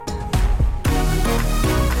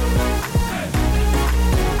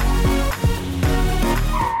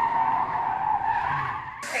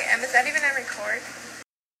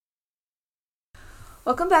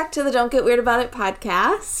Welcome back to the Don't Get Weird About It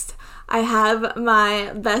podcast. I have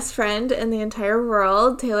my best friend in the entire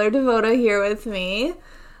world, Taylor Devoto, here with me.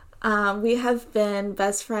 We have been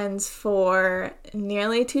best friends for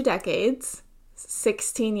nearly 2 decades.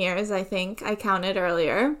 16 years, I think. I counted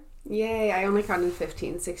earlier. Yay, I only counted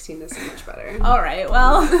 15. 16 is so much better. All right,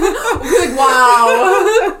 well.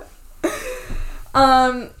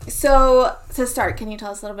 Wow. So, to start, can you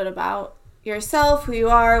tell us a little bit about yourself, who you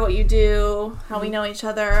are, what you do, how we know each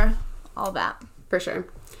other, all that? For sure.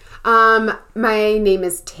 My name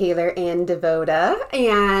is Taylor Ann Devota,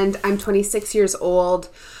 and I'm 26 years old.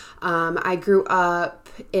 I grew up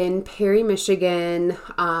in Perry, Michigan,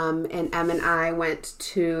 and Em and I went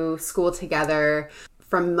to school together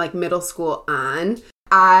from like middle school on.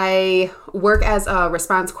 I work as a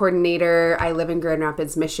response coordinator. I live in Grand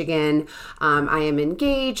Rapids, Michigan. I am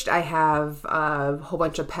engaged. I have a whole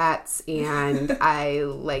bunch of pets, and I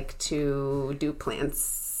like to do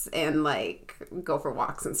plants and like go for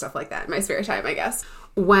walks and stuff like that in my spare time, I guess.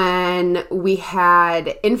 When we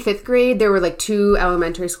had, in 5th grade, there were like 2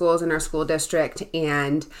 elementary schools in our school district,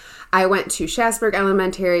 and I went to Shasburg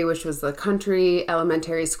Elementary, which was the country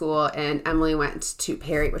elementary school, and Emily went to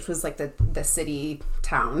Perry, which was like the city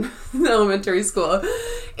town elementary school.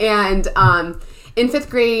 And in 5th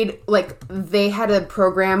grade, like they had a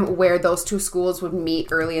program where those 2 schools would meet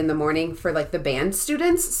early in the morning for like the band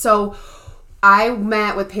students. So I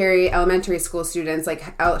met with Perry elementary school students,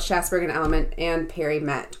 like Shasburg and Perry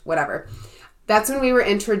met, whatever. That's when we were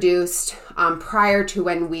introduced, prior to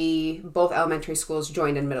when both elementary schools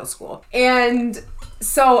joined in middle school. And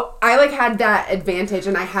so I like had that advantage,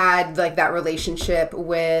 and I had like that relationship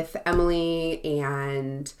with Emily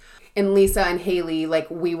and Lisa and Haley. Like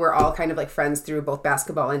we were all kind of like friends through both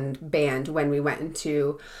basketball and band when we went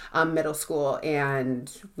into middle school, and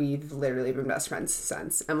we've literally been best friends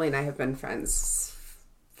since. Emily and I have been friends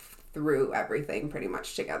through everything pretty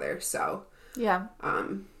much together. So yeah.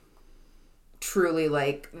 Truly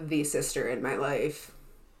like the sister in my life,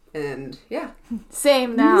 and yeah,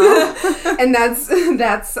 same now. And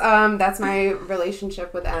that's my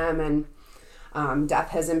relationship with Em, and death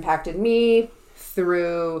has impacted me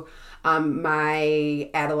through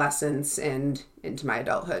my adolescence and into my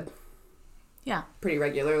adulthood. Yeah, pretty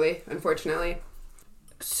regularly, unfortunately.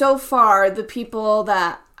 So far, the people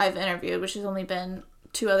that I've interviewed, which has only been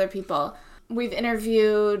 2 other people we've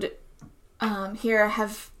interviewed here,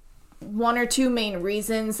 have 1 or 2 main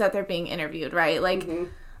reasons that they're being interviewed, right? Like,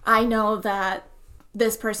 I know that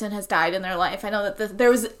this person has died in their life. I know that there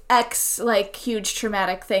was X, like, huge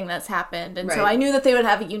traumatic thing that's happened. And so I knew that they would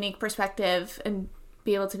have a unique perspective and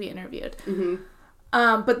be able to be interviewed.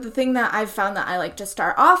 But the thing that I've found that I like to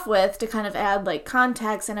start off with to kind of add, like,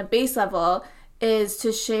 context and a base level is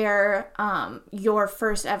to share your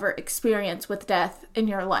first ever experience with death in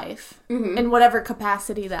your life, in whatever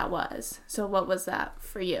capacity that was. So what was that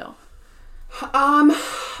for you? I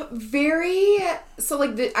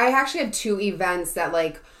actually had 2 events that,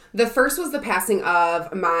 like, the first was the passing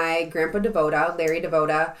of my grandpa Devota, Larry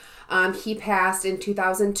Devota. He passed in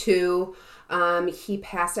 2002. He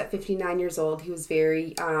passed at 59 years old. He was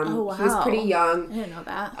very, oh, wow. He was pretty young. I didn't know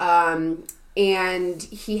that. And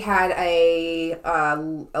he had a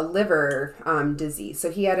liver, disease.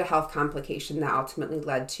 So he had a health complication that ultimately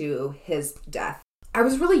led to his death. I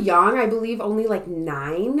was really young, I believe only like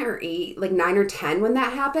 9 or 10 when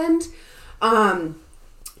that happened.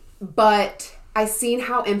 But I seen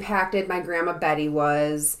how impacted my grandma Betty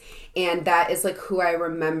was, and that is like who I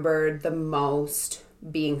remembered the most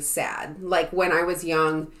being sad. Like when I was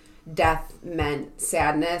young, death meant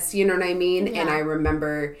sadness, you know what I mean? Yeah. And I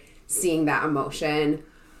remember seeing that emotion,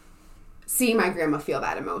 seeing my grandma feel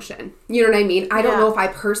that emotion. You know what I mean? I don't know if I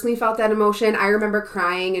personally felt that emotion. I remember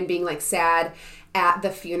crying and being like sad at the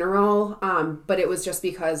funeral, but it was just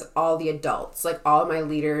because all the adults, like all my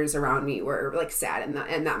leaders around me, were like sad in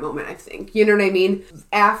that moment, I think. You know what I mean?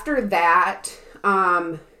 After that,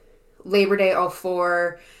 Labor Day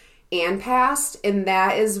 2004, Anne passed, and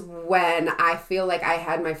that is when I feel like I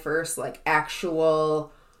had my first like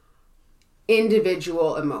actual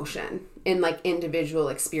individual emotion and like individual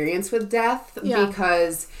experience with death,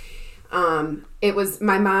 because it was,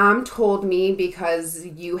 my mom told me, because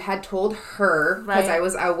you had told her, because I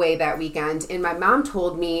was away that weekend, and my mom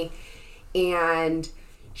told me, and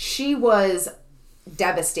she was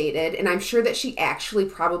devastated, and I'm sure that she actually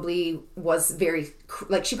probably was very,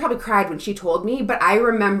 like, she probably cried when she told me, but I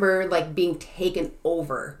remember like being taken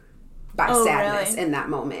over by sadness in that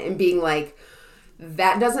moment, and being like,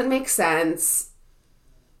 that doesn't make sense,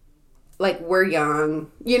 like, we're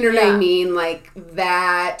young, you know what I mean, like,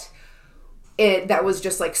 that that was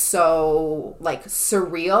just like so like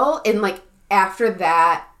surreal. And like after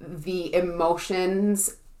that, the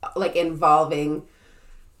emotions like involving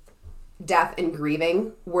death and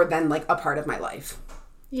grieving were then like a part of my life.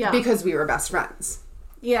 Yeah. Because we were best friends.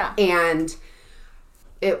 Yeah. And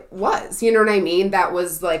it was, you know what I mean? That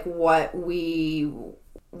was like what we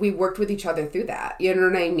worked with each other through that. You know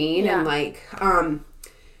what I mean? Yeah. And like,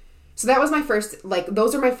 so that was my first, like,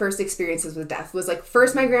 those are my first experiences with death. Was like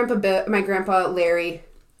first my grandpa Larry,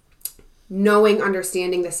 knowing,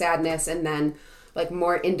 understanding the sadness, and then like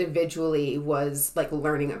more individually was like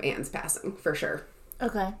learning of Anne's passing for sure.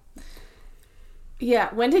 Okay.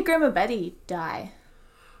 Yeah. When did Grandma Betty die?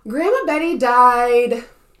 Grandma Betty died.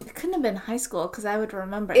 It couldn't have been high school because I would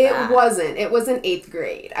remember It that. wasn't. It was in 8th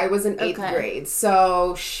grade. I was in 8th grade.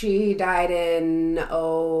 So she died in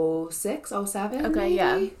 06, 07. Okay, maybe?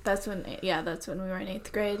 yeah. That's when we were in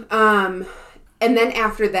 8th grade. And then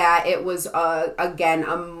after that, it was, again,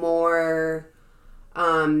 a more,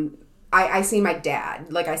 I seen my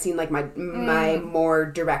dad. Like, I seen, like, my more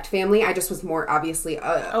direct family. I just was more, obviously,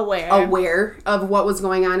 aware of what was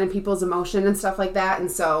going on in people's emotion and stuff like that.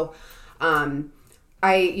 And so,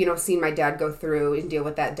 I, you know, seen my dad go through and deal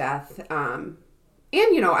with that death. And,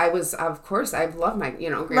 you know, I was, of course, I love my, you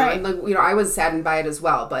know, grandma. Right. Like, you know, I was saddened by it as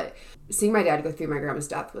well. But seeing my dad go through my grandma's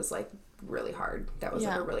death was, like, really hard. That was,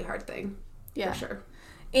 like, a really hard thing. Yeah. For sure.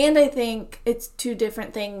 And I think it's two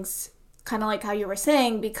different things, kind of like how you were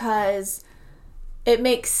saying, because it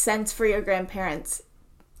makes sense for your grandparents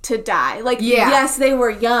to die. Like, yes, they were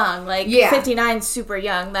young. Like, 59's super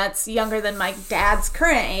young. That's younger than my dad's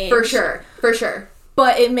current age. For sure. For sure.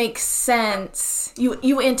 But it makes sense.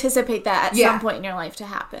 You anticipate that at some point in your life to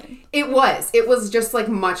happen. It was. It was just, like,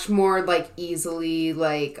 much more, like, easily,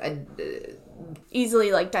 like...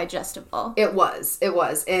 easily, like, digestible. It was.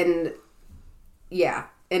 And, yeah.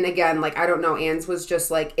 And again, like, I don't know, Anne's was just,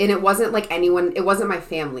 like... And it wasn't, like, anyone... It wasn't my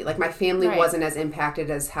family. Like, my family wasn't as impacted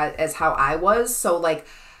as how I was. So, like,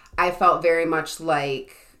 I felt very much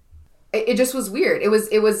like... It just was weird. It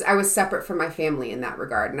was, I was separate from my family in that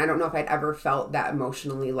regard. And I don't know if I'd ever felt that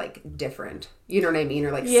emotionally, like, different. You know what I mean?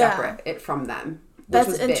 Or, like, separate it from them.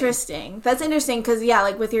 That's interesting. Big. That's interesting because,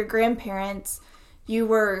 like, with your grandparents, you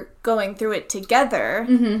were going through it together.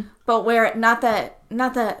 Mm-hmm. But where, not that,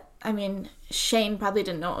 I mean, Shane probably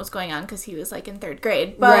didn't know what was going on because he was, like, in 3rd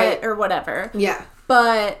grade. But, or whatever. Yeah.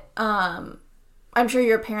 But, I'm sure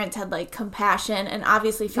your parents had, like, compassion and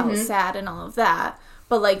obviously felt sad and all of that.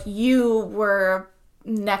 But, like, you were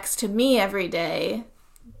next to me every day.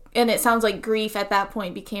 And it sounds like grief at that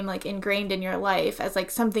point became, like, ingrained in your life as,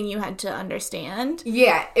 like, something you had to understand.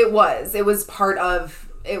 Yeah, it was. It was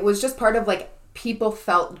just part of, like, people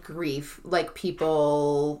felt grief. Like,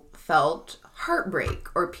 people felt heartbreak.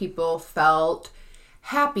 Or people felt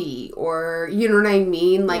happy. Or, you know what I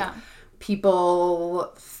mean? Like,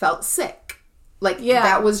 people felt sick. Like,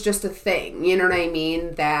 that was just a thing. You know what I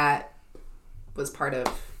mean? That was part of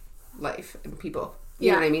life and people.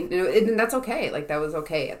 You know what I mean? And that's okay. Like, that was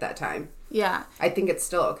okay at that time. Yeah. I think it's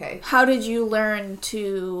still okay. How did you learn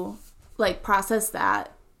to, like, process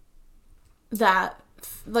that,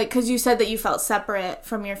 like, because you said that you felt separate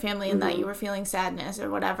from your family and that you were feeling sadness or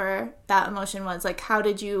whatever that emotion was. Like, how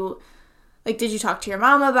did you, like, did you talk to your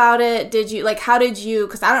mom about it? Did you, like, how did you,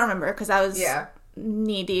 because I don't remember, because I was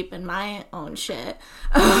knee deep in my own shit.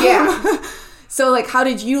 Yeah. So, like, how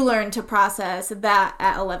did you learn to process that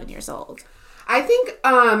at 11 years old? I think,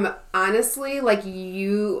 honestly, like,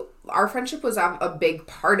 our friendship was a big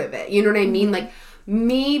part of it. You know what I mean? Like,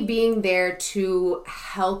 me being there to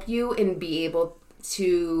help you and be able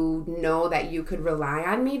to know that you could rely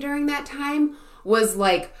on me during that time was,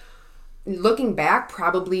 like, looking back,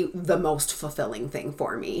 probably the most fulfilling thing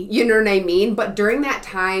for me. You know what I mean? But during that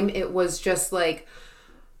time, it was just, like...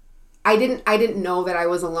 I didn't know that I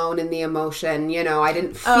was alone in the emotion, you know, I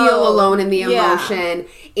didn't feel alone in the emotion,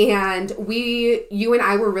 and you and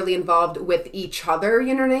I were really involved with each other,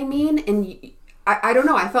 you know what I mean, and I don't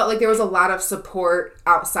know, I felt like there was a lot of support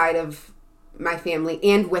outside of my family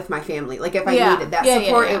and with my family, like if I needed that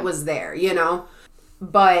support, it was there, you know,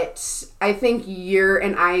 but I think your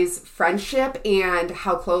and I's friendship and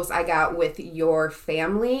how close I got with your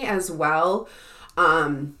family as well,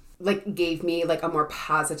 like, gave me, like, a more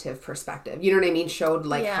positive perspective. You know what I mean? Showed,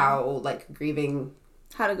 like, how, like, grieving...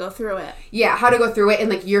 How to go through it. Yeah, how to go through it.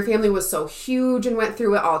 And, like, your family was so huge and went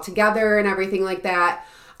through it all together and everything like that.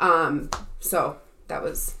 So, that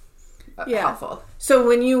was helpful. So,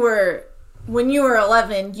 when you were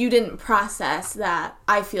 11, you didn't process that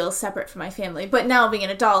I feel separate from my family. But now, being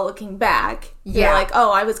an adult, looking back, you're like,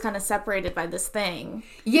 oh, I was kind of separated by this thing.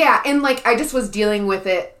 Yeah, and, like, I just was dealing with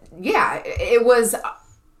it yeah, it was,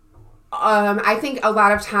 I think a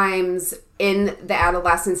lot of times in the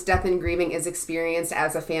adolescence, death and grieving is experienced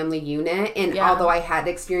as a family unit. And although I had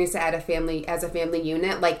experienced it as a family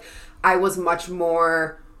unit, like, I was much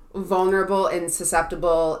more vulnerable and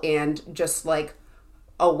susceptible and just, like,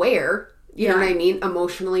 aware, you know what I mean,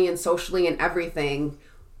 emotionally and socially and everything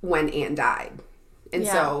when Anne died. And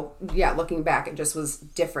so, looking back, it just was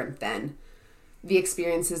different than the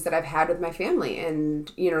experiences that I've had with my family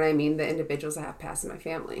and, you know what I mean, the individuals that have passed in my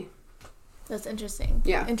family. That's interesting.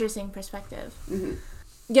 Yeah. Interesting perspective. Mm-hmm.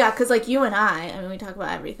 Yeah, because, like, you and I mean, we talk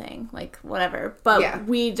about everything, like, whatever. But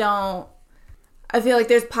we don't, I feel like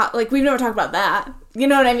there's, like, we've never talked about that. You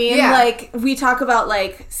know what I mean? Yeah. Like, we talk about,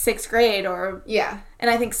 like, 6th grade or... Yeah. And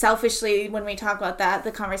I think selfishly, when we talk about that,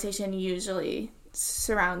 the conversation usually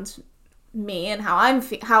surrounds me and how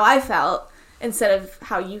I felt instead of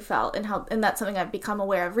how you felt. And that's something I've become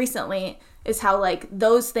aware of recently, is how, like,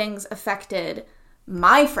 those things affected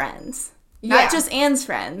my friends. Not just Anne's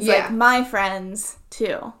friends, like my friends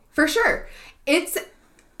too. For sure. It's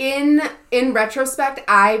in retrospect,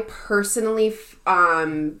 I personally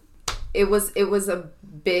it was a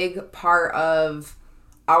big part of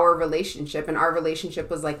our relationship, and our relationship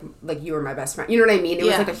was like you were my best friend. You know what I mean? It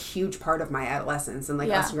was like a huge part of my adolescence and like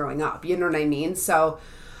us growing up. You know what I mean? So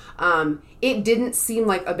it didn't seem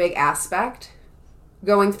like a big aspect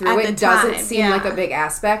going through it. Doesn't seem like a big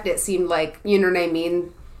aspect. It seemed like, you know what I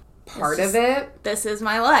mean, part of it. This is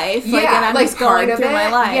my life. Like, and I'm just going through my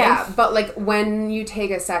life. Yeah, but like when you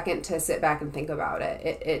take a second to sit back and think about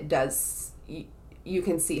it, it does, you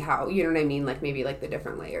can see how, you know what I mean, like maybe like the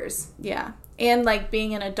different layers. Yeah. And like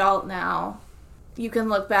being an adult now, you can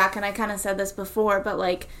look back, and I kind of said this before, but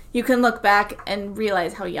like you can look back and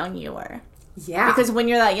realize how young you were. Yeah. Because when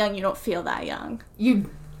you're that young, you don't feel that young. You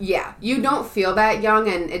don't feel that young,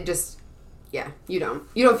 and it just... Yeah, you don't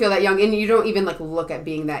feel that young, and you don't even, like, look at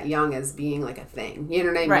being that young as being, like, a thing. You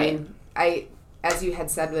know what I mean? As you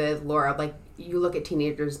had said with Laura, like, you look at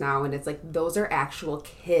teenagers now, and it's like, those are actual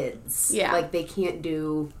kids. Yeah. Like, they can't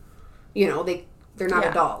do, you know, they're not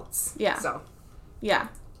adults. Yeah. So. Yeah.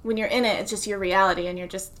 When you're in it, it's just your reality, and you're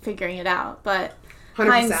just figuring it out. But 100%.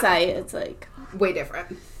 Hindsight, it's, like... Way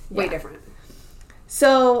different. Way different.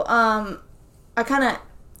 So, I kind of...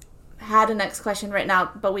 had a next question written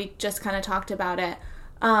out, but we just kind of talked about it.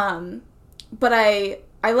 But I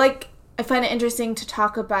find it interesting to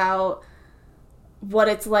talk about what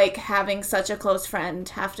it's like having such a close friend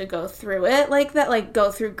have to go through it like that, like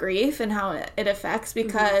go through grief and how it affects,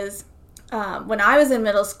 because when I was in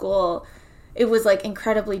middle school, it was like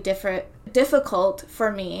incredibly difficult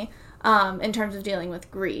for me in terms of dealing with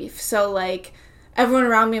grief. So like everyone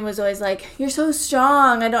around me was always like, you're so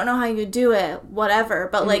strong, I don't know how you do it, whatever.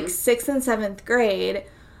 But like 6th and 7th grade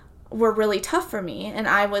were really tough for me, and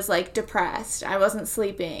I was like depressed. I wasn't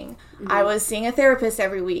sleeping. I was seeing a therapist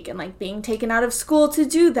every week and like being taken out of school to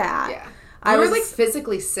do that. Yeah. I was like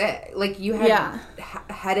physically sick. Like you had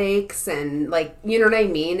headaches and like, you know what I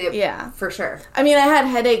mean? For sure. I mean, I had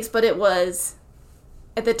headaches, but it was,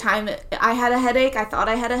 at the time I had a headache. I thought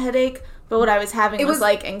I had a headache. But what I was having was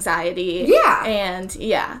like anxiety. Yeah. And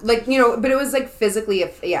like, you know, but it was like physically,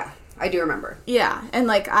 I do remember. Yeah. And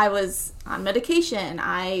like I was on medication.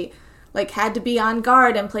 I like had to be on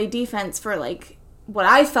guard and play defense for like what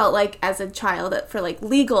I felt like as a child for like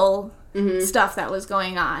legal stuff that was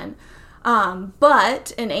going on.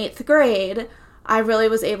 But in 8th grade, I really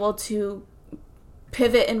was able to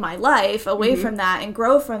pivot in my life away from that and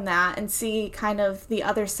grow from that and see kind of the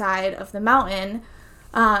other side of the mountain.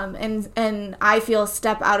 And I feel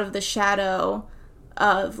step out of the shadow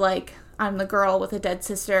of like, I'm the girl with a dead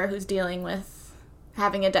sister who's dealing with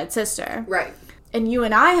having a dead sister. Right. And you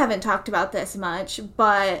and I haven't talked about this much,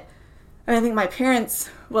 but and I think my parents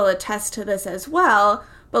will attest to this as well,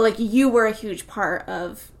 but like you were a huge part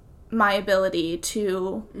of my ability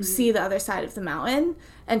to see the other side of the mountain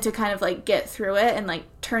and to kind of like get through it and like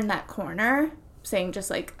turn that corner. Saying just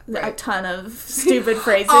like a ton of stupid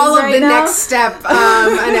phrases all of the next step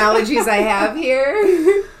analogies I have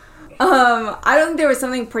here. I don't think there was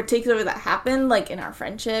something particular that happened like in our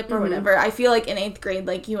friendship or whatever. I feel like in 8th grade,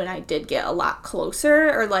 like you and I did get a lot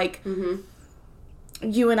closer, or like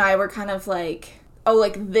you and I were kind of like, oh,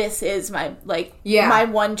 like this is my like my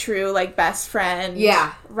one true like best friend,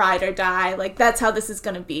 ride or die, like that's how this is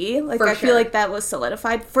gonna be. Like for I feel like that was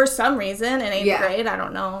solidified for some reason in 8th grade. I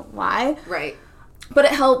don't know why. Right. But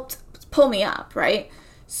it helped pull me up, right?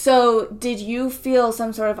 So did you feel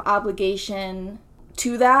some sort of obligation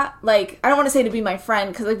to that? Like, I don't want to say to be my friend,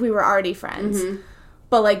 because, like, we were already friends.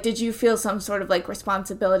 But, like, did you feel some sort of, like,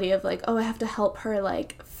 responsibility of, like, oh, I have to help her,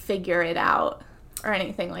 like, figure it out? or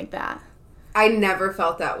anything like that. I never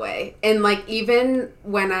felt that way. And, like, even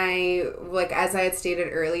when as I had stated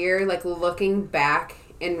earlier, like, looking back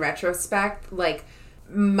in retrospect, like,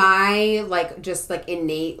 my, like, just, like,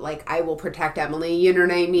 innate, like, I will protect Emily, you know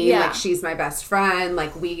what I mean? Yeah. Like, she's my best friend.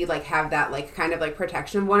 Like, we, like, have that, like, kind of, like,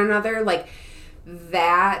 protection of one another. Like,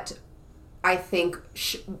 that, I think,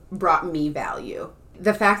 brought me value.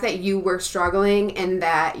 The fact that you were struggling and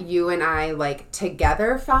that you and I, like,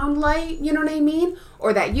 together found light, you know what I mean?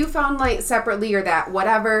 Or that you found light separately or that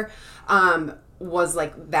whatever, was,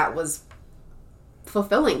 like, that was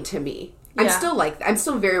fulfilling to me. Yeah. I'm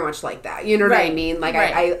still very much like that. You know what I mean? Like,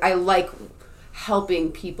 I like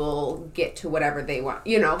helping people get to whatever they want,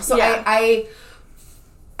 you know? So I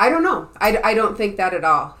don't know. I don't think that at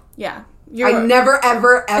all. Yeah. I never,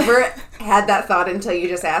 ever, ever had that thought until you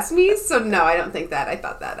just asked me. So, no, I don't think that. I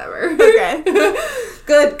thought that ever. Okay.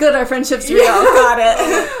 Good. Our friendship's real. Got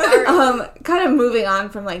it. Kind of moving on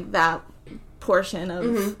from, like, that portion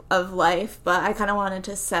of life. But I kind of wanted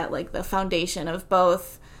to set, like, the foundation of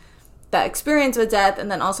both that experience with death and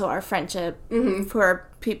then also our friendship for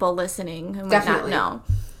people listening who might not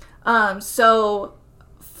know. So,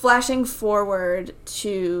 flashing forward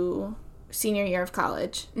to senior year of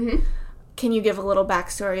college. Can you give a little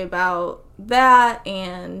backstory about that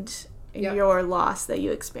and your loss that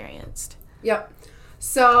you experienced? Yep.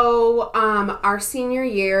 So, our senior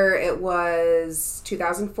year, it was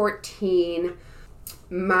 2014.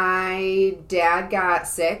 My dad got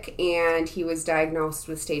sick, and he was diagnosed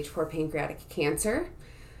with stage 4 pancreatic cancer.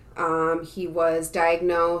 He was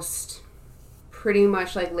diagnosed pretty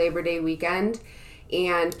much like Labor Day weekend.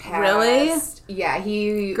 And passed. Really? Yeah,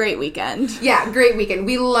 Great weekend. Yeah, great weekend.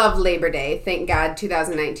 We love Labor Day. Thank God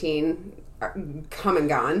 2019 come and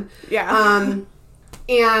gone. Yeah.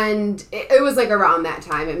 And it was, like, around that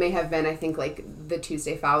time. It may have been, I think, like, the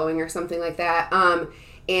Tuesday following or something like that.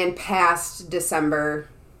 And passed December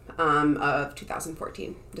of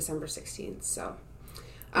 2014. December 16th, so.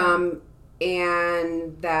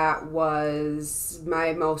 And that was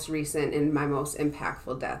my most recent and my most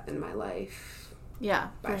impactful death in my life. Yeah,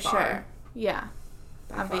 for sure. Yeah,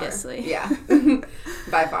 obviously. Yeah,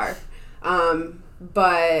 by far.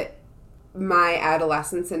 But my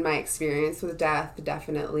adolescence and my experience with death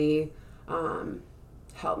definitely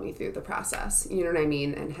helped me through the process. You know what I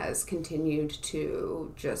mean? And has continued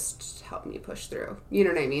to just help me push through. You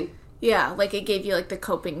know what I mean? Yeah, like it gave you, like, the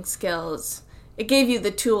coping skills. It gave you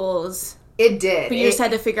the tools. It did. But you just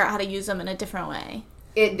had to figure out how to use them in a different way.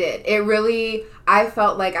 It did. It really, I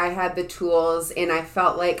felt like I had the tools, and I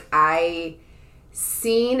felt like I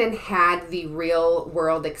seen and had the real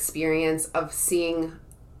world experience of seeing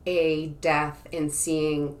a death and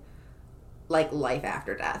seeing, like, life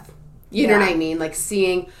after death. You know what I mean? Like,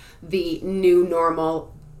 seeing the new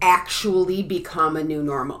normal actually become a new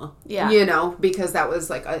normal. Yeah. You know? Because that was,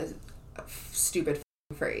 like, a stupid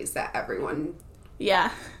phrase that everyone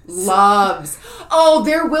loves. Oh,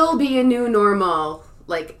 there will be a new normal.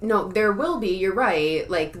 Like, no, there will be, you're right.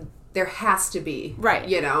 Like, there has to be. Right.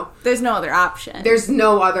 You know? There's no other option. There's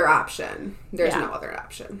no other option. There's no other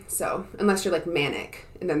option. So, unless you're, like, manic,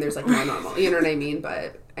 and then there's, like, no normal. You know what I mean?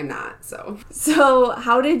 But I'm not, so. So,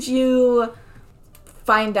 how did you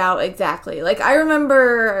find out exactly? Like, I don't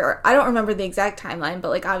remember the exact timeline, but,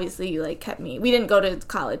 like, obviously you, like, kept me, we didn't go to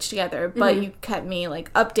college together, but you kept me,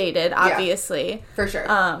 like, updated, obviously. Yeah, for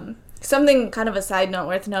sure. Something kind of a side note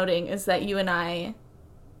worth noting is that you and I,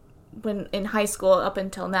 when in high school up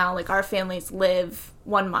until now, like, our families live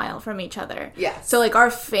 1 mile from each other. Yes. So, like, our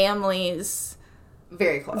families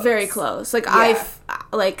very close. Very close. Like,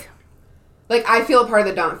 like, I feel a part of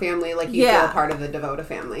the Daunt family, like you feel a part of the Devoda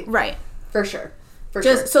family. Right. For sure. For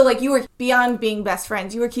sure. So, like, you were, beyond being best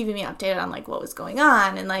friends, you were keeping me updated on, like, what was going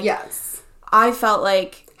on, and, like, yes, I felt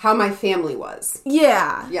like how my family was.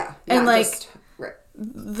 Yeah. Yeah. And, like,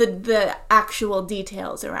 the actual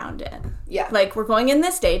details around it. Yeah. Like, we're going in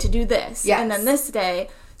this day to do this. Yes. And then this day.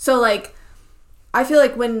 So, like, I feel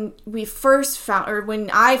like when I first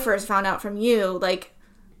found out from you, like,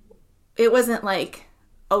 it wasn't like,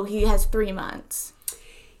 oh, he has 3 months.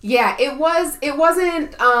 Yeah, it was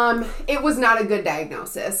not a good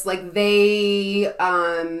diagnosis. Like, I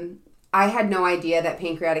had no idea that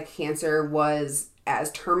pancreatic cancer was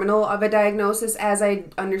as terminal of a diagnosis as I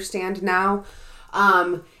understand now.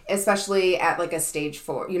 Especially at, like, a stage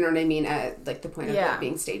 4, you know what I mean? At, like, the point of it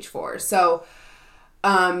being stage 4. So,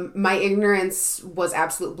 my ignorance was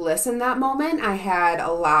absolute bliss in that moment. I had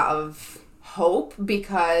a lot of hope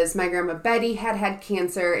because my grandma Betty had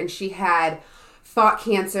cancer, and she had fought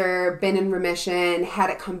cancer, been in remission, had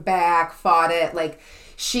it come back, fought it. Like,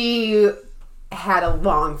 she had a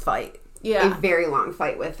long fight a very long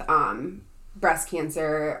fight with breast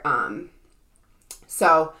cancer.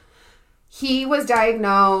 So he was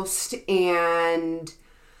diagnosed, and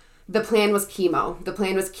the plan was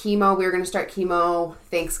chemo. We were going to start chemo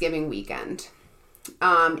Thanksgiving weekend.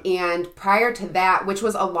 And prior to that, which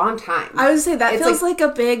was a long time. I would say that feels like a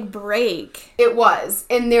big break. It was.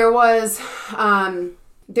 And there was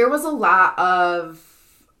a lot of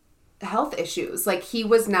health issues. Like, he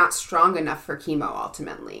was not strong enough for chemo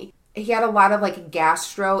ultimately. He had a lot of like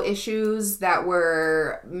gastro issues that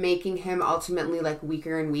were making him ultimately like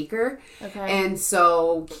weaker and weaker. Okay. And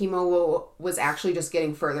so chemo was actually just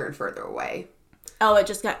getting further and further away. Oh, it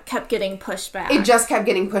just kept getting pushed back. It just kept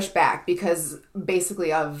getting pushed back because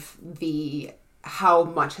basically of how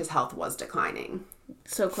much his health was declining.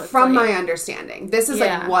 So quickly. From my understanding. This is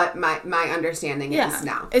like what my understanding is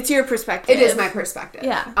now. It's your perspective. It is my perspective.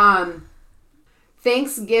 Yeah.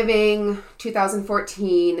 Thanksgiving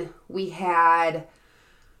 2014, we had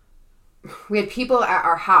people at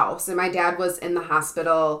our house, and my dad was in the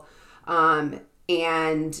hospital, and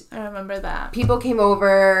I remember that. People came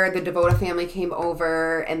over, the Devoda family came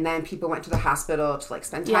over, and then people went to the hospital to like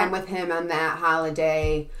spend time with him on that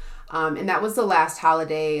holiday. And that was the last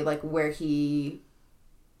holiday like where he,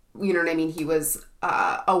 you know what I mean, he was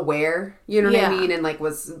aware, you know what I mean, and like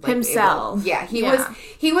was like himself. He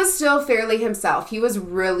was still fairly himself. He was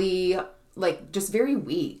really like just very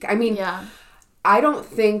weak. I mean, I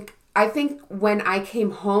think when I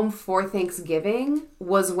came home for Thanksgiving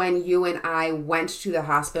was when you and I went to the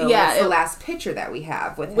hospital. Yeah, that's the last picture that we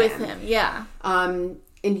have with him. Yeah. And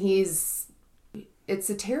it's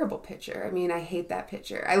a terrible picture. I mean, I hate that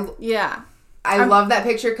picture. I love that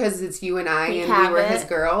picture because it's you and I, and we were his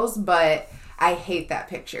girls, but I hate that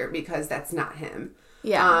picture because that's not him.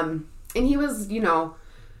 Yeah. And he was, you know,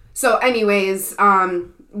 so anyways,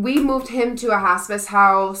 we moved him to a hospice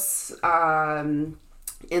house,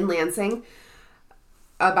 in Lansing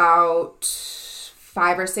about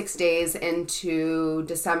 5 or 6 days into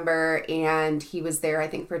December, and he was there, I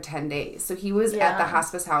think, for 10 days. So he was at the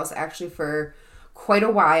hospice house actually for quite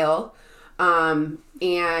a while. And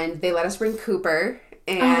they let us bring Cooper,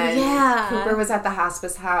 and Cooper was at the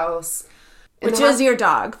hospice house. Which is your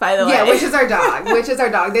dog, by the way. Yeah, which is our dog.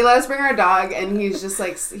 They let us bring our dog, and he's just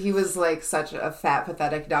like, he was like such a fat,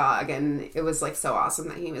 pathetic dog, and it was like so awesome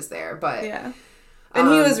that he was there. But yeah. And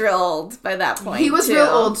he was real old by that point. He was real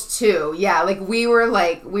old too. Yeah, like we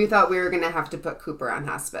thought we were gonna have to put Cooper on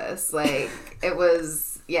hospice. Like it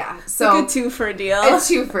was, yeah. So like a twofer deal. A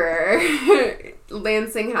twofer.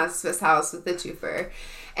 Lansing Hospice House with the twofer,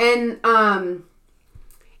 and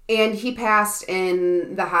he passed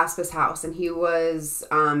in the hospice house, and he was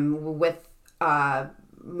with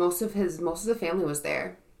most of the family was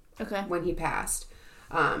there. Okay. When he passed.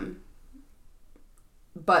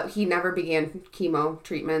 But he never began chemo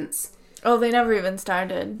treatments. Oh, they never even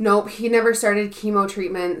started. Nope, he never started chemo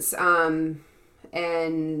treatments. And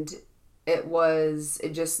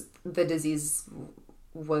the disease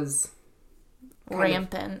was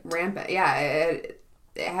rampant. Yeah, it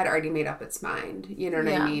had already made up its mind. You know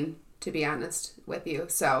what I mean? To be honest with you.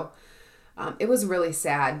 So, it was really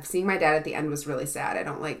sad. Seeing my dad at the end was really sad. I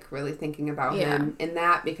don't like really thinking about him in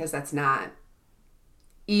that because that's not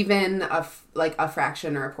even a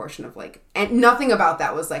fraction or a portion of like, and nothing about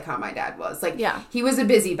that was like how my dad was. Like, he was a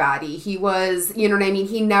busybody. He was, you know what I mean?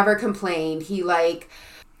 He never complained. He like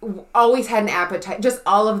always had an appetite. Just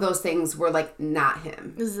all of those things were like not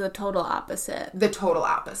him. This is the total opposite.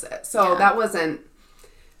 So that wasn't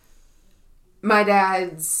my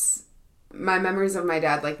memories of my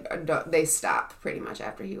dad. Like they stopped pretty much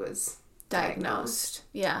after he was diagnosed.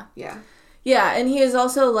 Yeah. And he is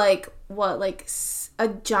also like a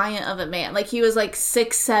giant of a man. Like he was like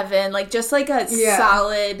 6'7", like just like a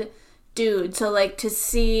solid dude. So like to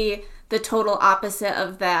see the total opposite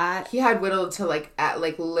of that, he had whittled to like at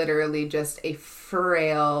like literally just a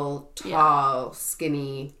frail, tall,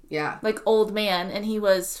 skinny, like old man, and he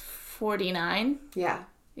was 49. Yeah.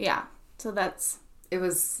 So that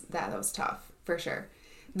was tough for sure.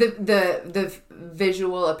 The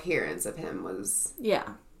visual appearance of him was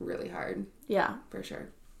really hard. Yeah, for sure.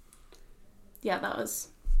 Yeah, that was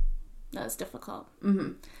difficult.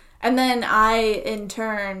 Mm-hmm. And then I, in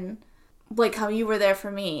turn, like how you were there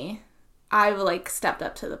for me, I like stepped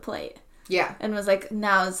up to the plate. Yeah, and was like,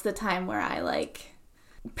 now's the time where I like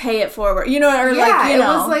pay it forward. You know, or it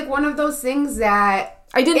was like one of those things that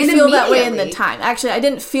I didn't feel that way in the time. Actually, I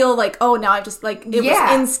didn't feel like, oh, now I just like it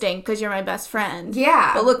was instinct because you're my best friend.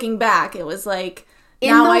 Yeah, but looking back, it was like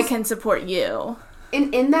I can support you.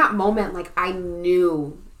 In that moment, like I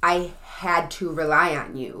knew I had to rely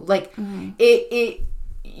on you. Like it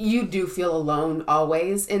you do feel alone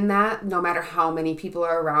always in that, no matter how many people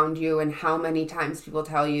are around you and how many times people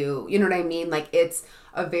tell you, you know what I mean? Like, it's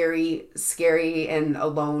a very scary and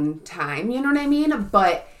alone time, you know what I mean?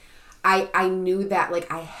 But I knew that,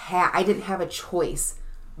 like, I didn't have a choice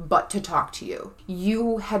but to talk to you.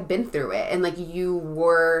 You had been through it, and, like, you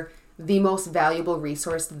were the most valuable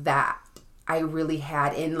resource that I really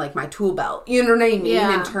had in, like, my tool belt. You know what I mean?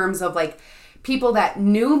 Yeah. In terms of, like, people that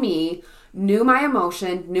knew me, knew my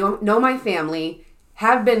emotion, know my family,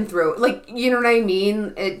 have been through, like, you know what I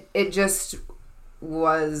mean? It just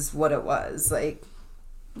was what it was. Like,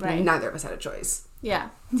 Right. neither of us had a choice. Yeah.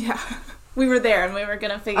 Yeah. We were there and we were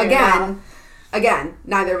going to figure it out. Again,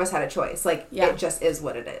 neither of us had a choice. Like, Yeah. it just is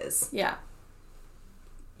what it is. Yeah.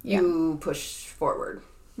 You push forward.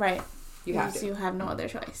 Right. You have to. You have no other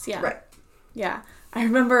choice. Yeah. Right. Yeah. I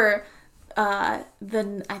remember I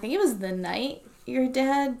think it was the night your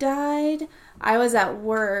dad died. I was at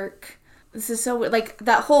work. This is so weird. Like,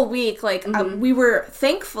 that whole week, like, we were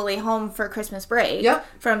thankfully home for Christmas break. Yep.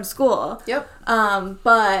 From school. Yep.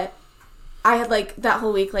 But I had, like, that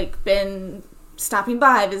whole week, like, been stopping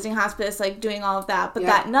by, visiting hospice, like, doing all of that. But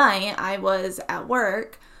that night, I was at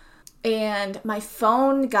work, and my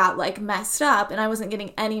phone got, like, messed up, and I wasn't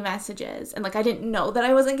getting any messages. And, like, I didn't know that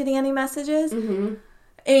I wasn't getting any messages. Mm-hmm.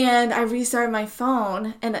 And I restarted my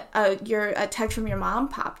phone, and a text from your mom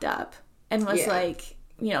popped up and was like,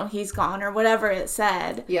 you know, he's gone, or whatever it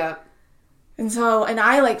said. Yeah. And so, and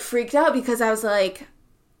I, like, freaked out because I was like,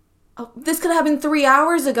 oh, this could have happened 3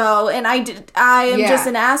 hours ago, and I am just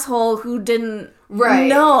an asshole who didn't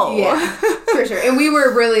know. Yeah, for sure. And we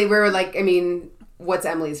were like, I mean, what's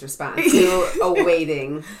Emily's response to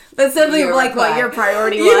awaiting? That's definitely your like reply. what your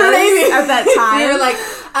priority was You know what I mean? at that time. We were like,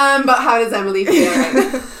 but how does Emily feel right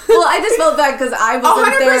now? Well, I just felt bad because I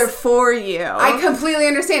wasn't 100%. there for you. I completely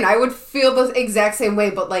understand. I would feel the exact same way,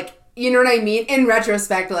 but, like, you know what I mean? In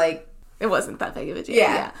retrospect, like, it wasn't that big of a deal.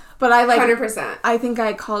 Yeah. But I, like, 100%. I think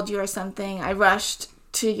I called you or something. I rushed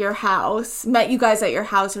to your house, met you guys at your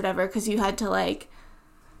house or whatever, because you had to, like,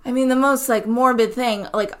 I mean, the most, like, morbid thing,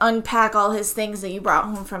 like, unpack all his things that you brought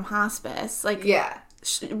home from hospice. Like,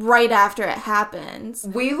 right after it happens.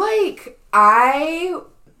 We, like,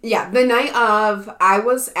 the night of, I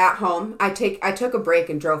was at home. I took a break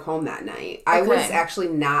and drove home that night. I was actually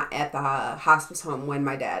not at the hospice home when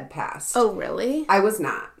my dad passed. Oh, really? I was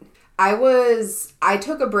not. I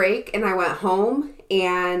took a break and I went home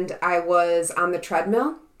and I was on the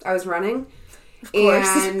treadmill. I was running. Of course.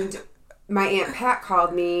 And my Aunt Pat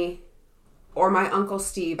called me, or my Uncle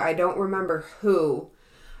Steve, I don't remember who,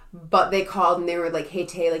 but they called and they were like, "Hey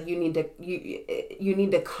Tay, like, you need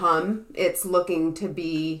to come. It's looking to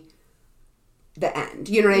be the end."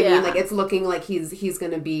 You know what I mean? Like, it's looking like he's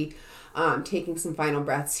gonna be taking some final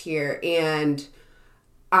breaths here. And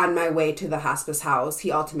on my way to the hospice house, he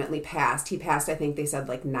ultimately passed. He passed, I think they said,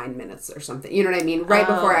 like, 9 minutes or something. You know what I mean? Right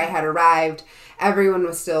before I had arrived, everyone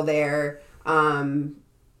was still there.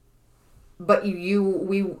 But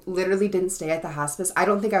we literally didn't stay at the hospice. I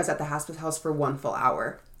don't think I was at the hospice house for 1 full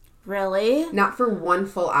hour. Really? Not for 1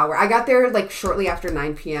 full hour. I got there, like, shortly after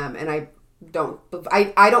 9 p.m. and I don't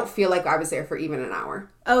feel like I was there for even an hour.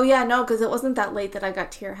 Oh, yeah, no, because it wasn't that late that I got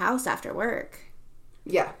to your house after work.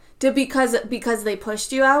 Yeah. Because they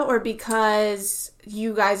pushed you out, or because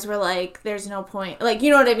you guys were like, there's no point? Like,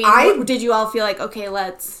 you know what I mean? Did you all feel like, okay,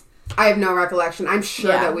 let's... I have no recollection. I'm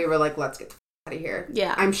sure that we were like, let's get the out of here.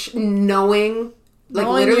 Yeah. I'm knowing my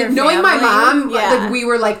family, mom, like, we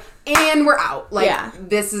were like, and we're out. Like,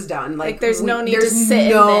 this is done. Like, there's no need to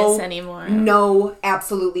sit in this anymore. No,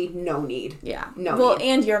 absolutely no need. Yeah. No well, need.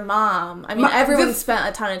 and your mom. I mean, everyone spent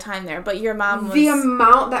a ton of time there, but your mom was... The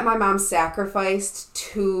amount that my mom sacrificed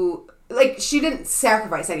to... Like, she didn't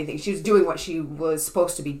sacrifice anything. She was doing what she was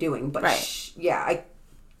supposed to be doing. But,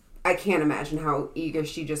 I can't imagine how eager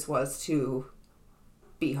she just was to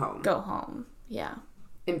be home. Go home. Yeah.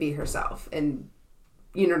 And be herself. And,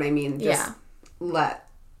 you know what I mean? Just let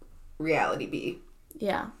reality be.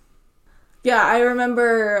 Yeah. Yeah, I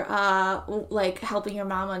remember, like, helping your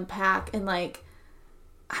mom unpack, and, like,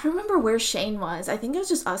 I don't remember where Shane was. I think it was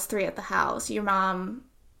just us three at the house. Your mom,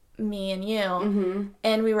 me, and you. Mm-hmm.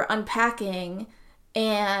 And we were unpacking,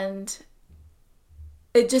 and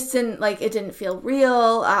it just didn't feel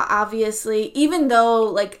real, obviously. Even though,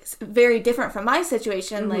 like, very different from my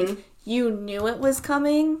situation, like, you knew it was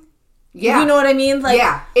coming. Yeah. You know what I mean? Like,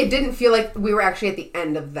 yeah. It didn't feel like we were actually at the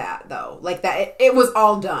end of that, though. Like, that, it was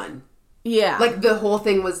all done. Yeah. Like, the whole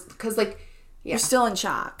thing was, because, like, you're still in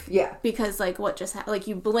shock. Yeah. Because, like, what just happened? Like,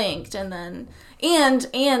 you blinked, and then,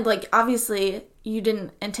 and, like, obviously, you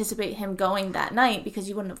didn't anticipate him going that night because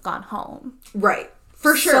you wouldn't have gone home. Right.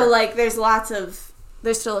 For sure. So, like, there's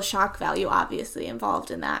still a shock value, obviously,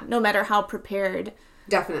 involved in that, no matter how prepared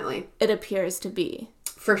Definitely. it appears to be.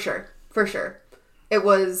 For sure. For sure.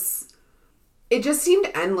 It just seemed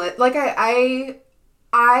endless. Like, I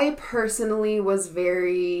personally was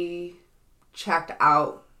very checked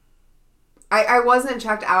out. I wasn't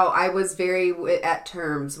checked out. I was very at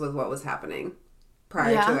terms with what was happening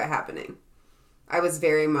prior to it happening. I was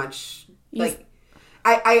very much, like,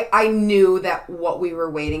 I knew that what we were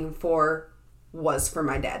waiting for was for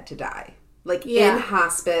my dad to die. Like, in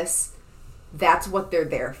hospice, that's what they're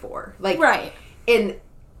there for. Like, right. And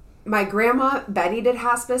my grandma, Betty, did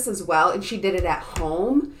hospice as well, and she did it at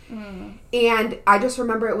home. And I just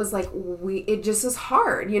remember it was like, it just was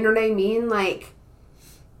hard. You know what I mean? Like,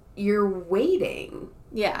 you're waiting.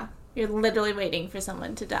 Yeah. You're literally waiting for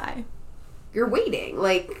someone to die. You're waiting.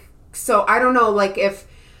 Like, so I don't know, like, if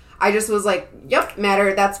I just was like, yep,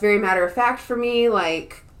 that's very matter of fact for me.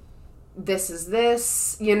 Like, this is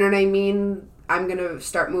this. You know what I mean? I'm going to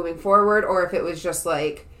start moving forward. Or if it was just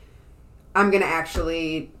like, I'm going to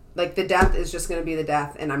actually, like, the death is just going to be the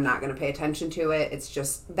death and I'm not going to pay attention to it. It's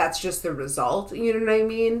just, that's just the result. You know what I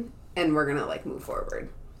mean? And we're going to, like, move forward.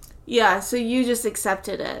 Yeah, so you just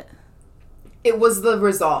accepted it. It was the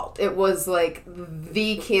result. It was like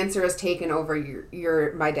the cancer has taken over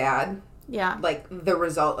my dad. Yeah. Like, the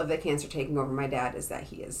result of the cancer taking over my dad is that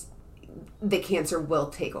the cancer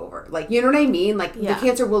will take over. Like, you know what I mean? Like, the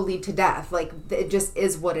cancer will lead to death. Like, it just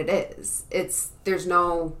is what it is. There's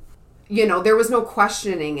no, there was no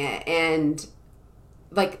questioning it. And,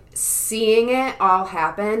 like, seeing it all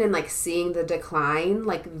happen and, like, seeing the decline,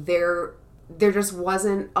 like, there just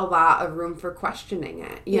wasn't a lot of room for questioning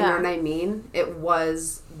it. You know what I mean? It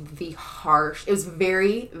was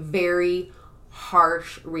very, very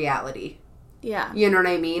harsh reality. Yeah. You know what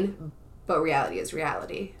I mean? But reality is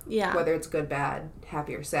reality. Yeah. Whether it's good, bad,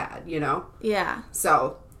 happy, or sad, Yeah.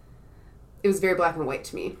 So, it was very black and white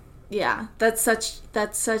to me. Yeah. That's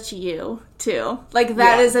such you, too. Like,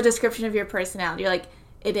 that is a description of your personality. You're like,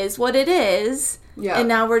 it is what it is. Yeah. And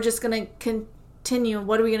now we're just going to continue.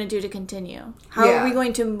 What are we going to do to continue? How are we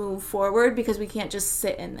going to move forward? Because we can't just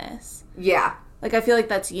sit in this. Yeah. Like, I feel like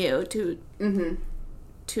that's you to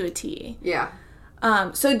a T. Yeah.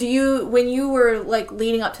 So when you were, like,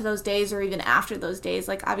 leading up to those days or even after those days,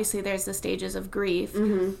 like, obviously there's the stages of grief.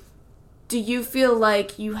 Mm-hmm. Do you feel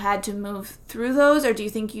like you had to move through those, or do you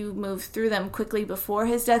think you moved through them quickly before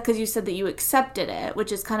his death? Because you said that you accepted it,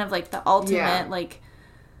 which is kind of, like, the ultimate, like,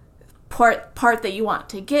 part that you want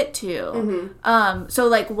to get to. Mm-hmm. So,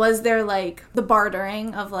 like, was there, like, the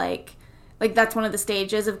bartering of, like, that's one of the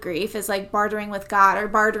stages of grief is, like, bartering with God or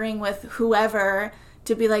bartering with whoever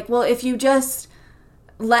to be like, well, if you just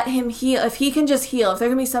let him heal, if he can just heal, if there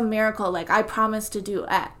can be some miracle, like, I promise to do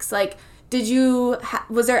X. Like,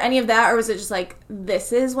 was there any of that, or was it just like,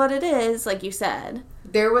 this is what it is, like you said?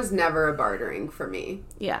 There was never a bartering for me.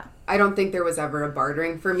 Yeah. I don't think there was ever a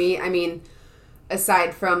bartering for me. I mean,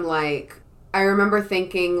 aside from, like, I remember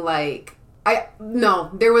thinking, like,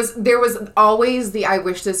 there was always the I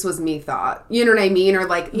wish this was me thought. You know what I mean? Or,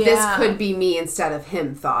 like, this could be me instead of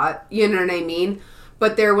him thought. You know what I mean?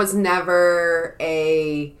 But there was never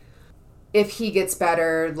if he gets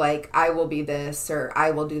better, like, I will be this, or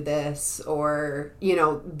I will do this, or,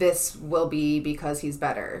 this will be because he's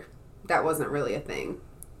better. That wasn't really a thing.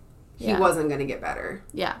 He wasn't going to get better.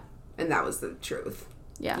 Yeah. And that was the truth.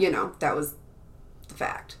 Yeah. That was the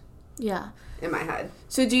fact. Yeah. In my head.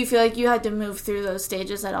 So do you feel like you had to move through those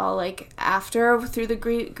stages at all, like, through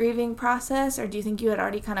the grieving process, or do you think you had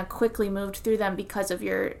already kind of quickly moved through them because of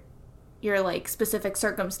your like, specific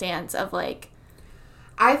circumstance of, like...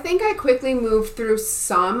 I think I quickly moved through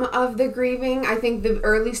some of the grieving. I think the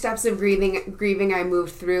early steps of grieving I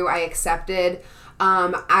moved through, I accepted.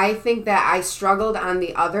 I think that I struggled on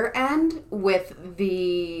the other end with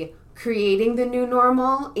the creating the new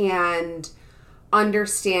normal and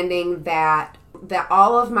understanding that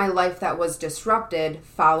all of my life that was disrupted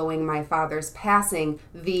following my father's passing,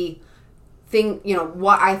 the thing,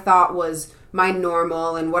 what I thought was my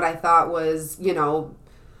normal and what I thought was,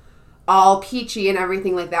 all peachy and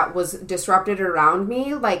everything like that was disrupted around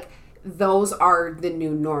me. Like, those are the new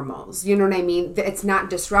normals. You know what I mean? It's not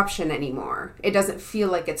disruption anymore. It doesn't feel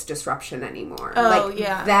like it's disruption anymore. Oh, like,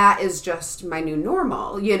 yeah. That is just my new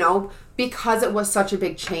normal, because it was such a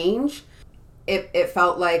big change. It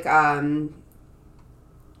felt like, on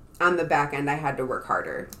the back end, I had to work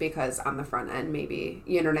harder because on the front end, maybe,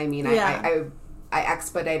 you know what I mean? Yeah. I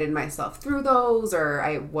expedited myself through those, or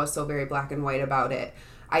I was so very black and white about it.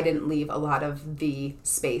 I didn't leave a lot of the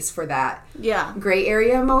space for that gray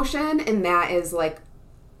area emotion, and that is, like,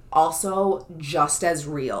 also just as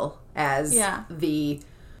real as Yeah. the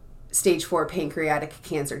stage 4 pancreatic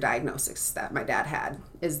cancer diagnosis that my dad had,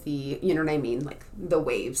 is the, you know what I mean? Like the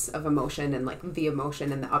waves of emotion and like the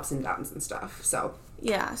emotion and the ups and downs and stuff. So,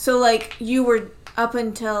 Yeah. So, like, you were up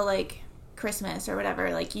until, like, Christmas or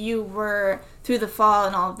whatever, like, you were through the fall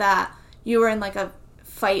and all of that, you were in, like, a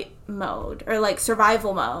fight mode or, like,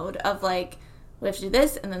 survival mode of, like, we have to do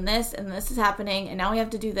this and then this and this is happening and now we have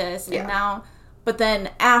to do this and now, but then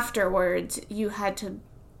afterwards you had to,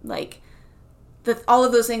 like, all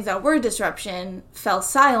of those things that were disruption fell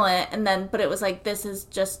silent, and then, but it was like, this is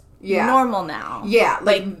just normal now. Yeah.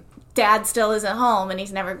 Like, Dad still isn't home and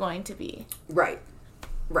he's never going to be. Right.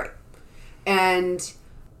 And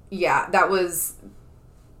yeah, that was,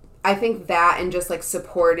 I think that, and just like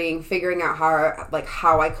supporting, figuring out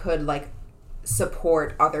how I could like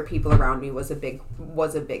support other people around me was a big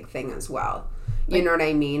thing as well. You know what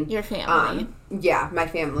I mean? Your family. Yeah, my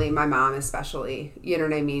family, my mom especially. You know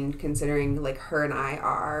what I mean? Considering like her and I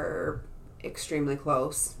are extremely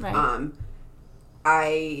close. Right.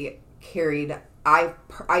 I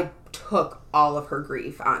took all of her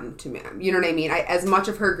grief onto me. You know what I mean? As much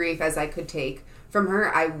of her grief as I could take from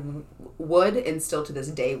her, I would, and still to this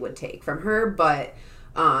day would take from her. But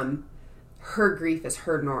her grief is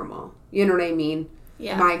her normal. You know what I mean?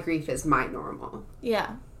 Yeah. My grief is my normal.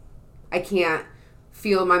 Yeah. I can't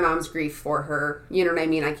feel my mom's grief for her. You know what I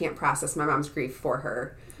mean? I can't process my mom's grief for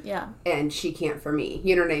her. Yeah. And she can't for me.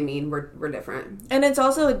 You know what I mean? We're different. And it's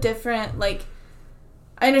also a different, like,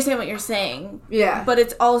 I understand what you're saying. Yeah. But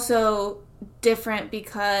it's also different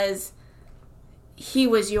because he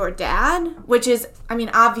was your dad, which is, I mean,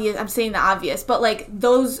 obvious. I'm saying the obvious, but like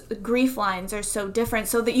those grief lines are so different,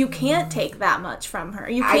 so that you can't take that much from her.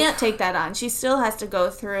 You can't take that on. She still has to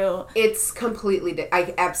go through. It's completely,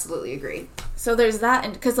 I absolutely agree. So there's that,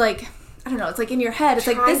 and because like, I don't know, it's like in your head, it's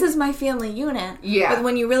like, this is my family unit. Yeah. But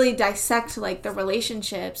when you really dissect like the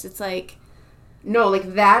relationships, it's like, no,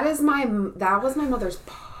 like that was my mother's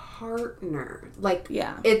partner. Like,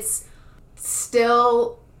 yeah, it's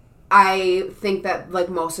still, I think that like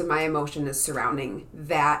most of my emotion is surrounding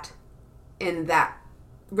that in that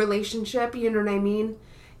relationship, you know what I mean?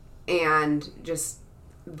 And just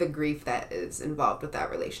the grief that is involved with that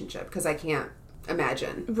relationship, because I can't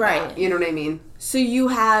imagine. Right. That, you know what I mean? So you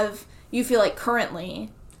feel like currently,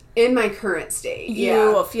 in my current state,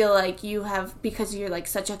 you feel like you have, because you're like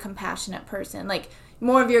such a compassionate person, like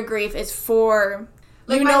more of your grief is for,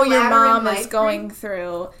 like, you know, your mom is going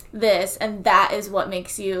through this, and that is what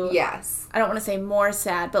makes you, yes, I don't want to say more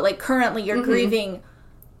sad, but like currently you're grieving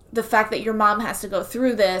the fact that your mom has to go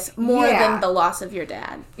through this more than the loss of your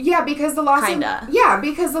dad. Yeah, because the loss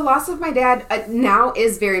because the loss of my dad now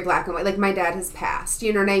is very black and white. Like, my dad has passed,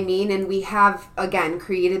 you know what I mean? And we have, again,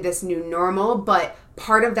 created this new normal, but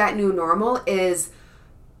part of that new normal is,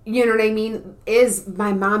 you know what I mean, is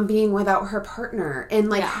my mom being without her partner. And,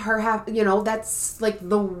 like, her that's, like,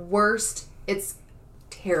 the worst. It's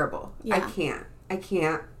terrible. Yeah. I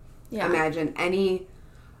can't imagine any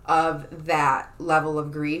of that level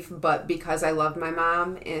of grief, but because I loved my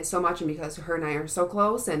mom so much, and because her and I are so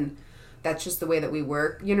close, and that's just the way that we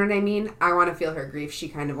work, you know what I mean? I want to feel her grief. She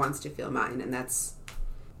kind of wants to feel mine, and that's,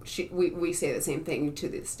 we say the same thing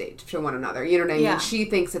to one another, you know what I mean? She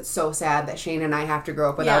thinks it's so sad that Shane and I have to grow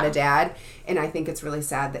up without a dad, and I think it's really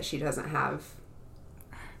sad that she doesn't have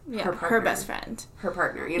her partner, her best friend, her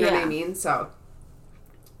partner, you know what I mean? So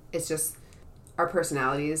it's just our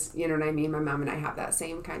personalities, you know what I mean? My mom and I have that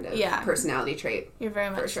same kind of personality trait. You're very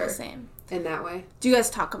much the same. In that way. Do you guys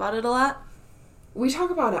talk about it a lot? We talk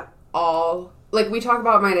about it all. Like, we talk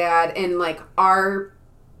about my dad, and, like,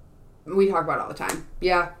 we talk about it all the time.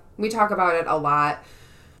 Yeah. We talk about it a lot.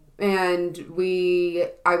 And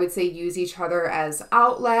I would say, use each other as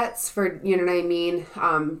outlets for, you know what I mean?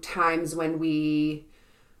 Times when we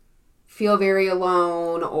feel very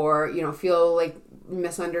alone, or, you know, feel like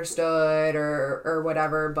misunderstood or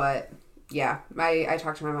whatever. But yeah, I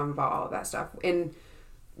talk to my mom about all of that stuff, and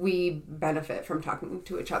we benefit from talking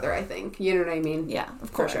to each other, I think, you know what I mean? Yeah,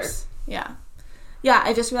 of course. For sure. Yeah,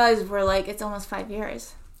 I just realized we're like, it's almost 5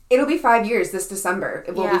 years. It'll be 5 years this December.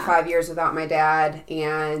 It will be 5 years without my dad,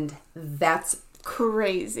 and that's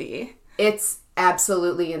crazy. It's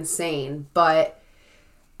absolutely insane, but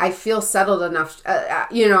I feel settled enough.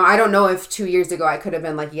 You know, I don't know if 2 years ago I could have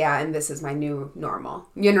been like, and this is my new normal.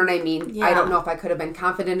 You know what I mean? Yeah. I don't know if I could have been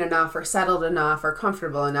confident enough or settled enough or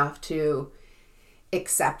comfortable enough to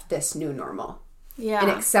accept this new normal. Yeah. And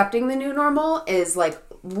accepting the new normal is like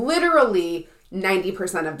literally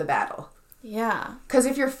 90% of the battle. Yeah. Because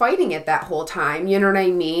if you're fighting it that whole time, you know what I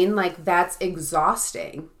mean? Like, that's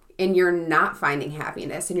exhausting. and you're not finding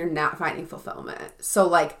happiness and you're not finding fulfillment. So,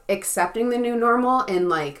 like, accepting the new normal and,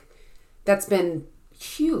 like, that's been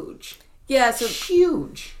huge. Yeah, so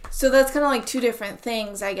huge. So that's kind of like two different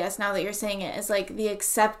things, I guess, now that you're saying it. Is like the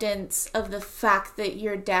acceptance of the fact that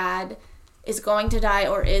your dad is going to die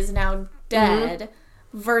or is now dead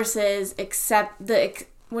versus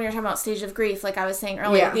when you're talking about stage of grief, like I was saying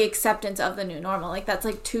earlier, the acceptance of the new normal. Like that's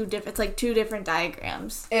like it's like two different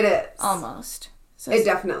diagrams. It is. Almost. So it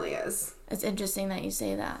definitely is. It's interesting that you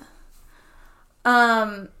say that.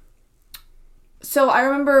 So I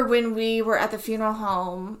remember when we were at the funeral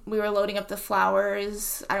home, we were loading up the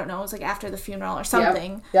flowers. I don't know, it was like after the funeral or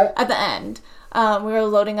something. Yep. At the end. We were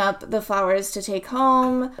loading up the flowers to take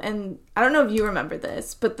home. And I don't know if you remember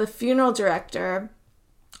this, but the funeral director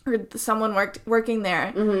or someone working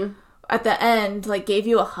there at the end, like, gave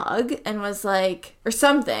you a hug and was like, or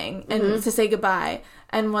something, and to say goodbye,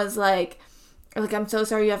 and was like, I'm so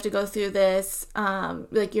sorry you have to go through this.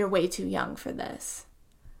 Like, you're way too young for this.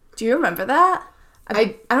 Do you remember that?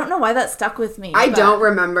 I don't know why that stuck with me. I don't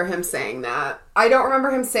remember him saying that. I don't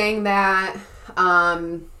remember saying that. I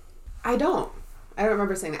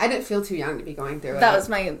didn't feel too young to be going through it. That was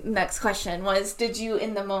my next question, was did you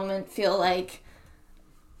in the moment feel like,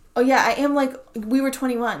 oh yeah, I am, like, we were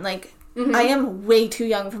 21. Like, I am way too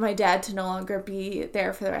young for my dad to no longer be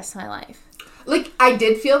there for the rest of my life. Like, I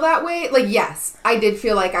did feel that way. Like, yes, I did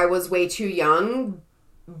feel like I was way too young.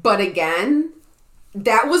 But again,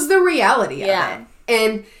 that was the reality of it.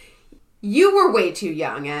 And you were way too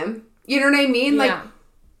young, Em. You know what I mean? Like,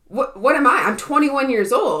 what am I? I'm 21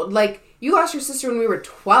 years old. Like, you lost your sister when we were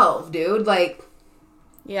 12, dude. Like,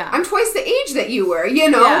 I'm twice the age that you were, you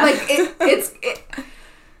know? Yeah. Like,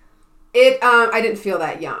 I didn't feel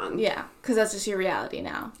that young. Yeah, because that's just your reality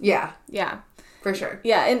now. Yeah. Yeah. For sure.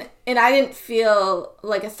 Yeah, and I didn't feel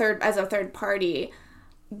like as a third party,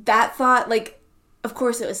 that thought, like, of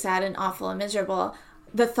course it was sad and awful and miserable.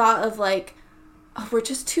 The thought of, like, oh, we're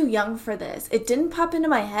just too young for this. It didn't pop into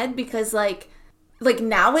my head because, like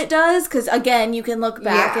now it does. Because, again, you can look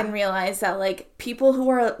back and realize that, like, people who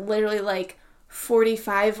are literally, like,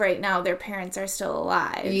 45 right now, their parents are still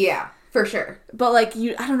alive. Yeah, for sure. But, like,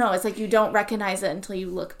 I don't know. It's like you don't recognize it until you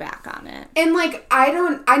look back on it. And, like, I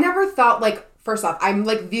never thought, like, first off, I'm,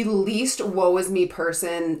 like, the least woe is me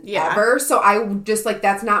person ever. So I just, like,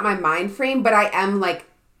 that's not my mind frame. But I am, like,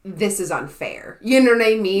 this is unfair. You know what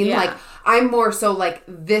I mean? Yeah. Like, I'm more so like,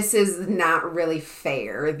 this is not really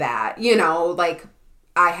fair that, you know, like,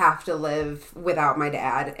 I have to live without my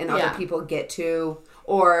dad and other people get to,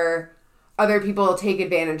 or other people take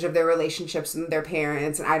advantage of their relationships and their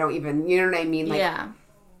parents, and I don't even, you know what I mean? Like, have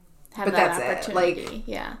but that that's it. Like,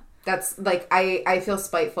 that's, like, I feel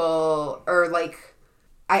spiteful, or, like,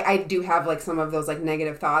 I do have, like, some of those, like,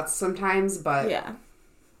 negative thoughts sometimes, but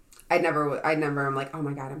I never am like, oh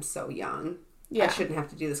my God, I'm so young. Yeah. I shouldn't have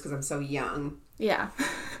to do this because I'm so young. Yeah.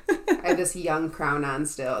 I have this young crown on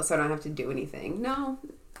still, so I don't have to do anything. No.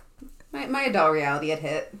 My adult reality had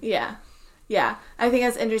hit. Yeah. Yeah. I think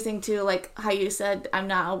that's interesting too, like how you said, I'm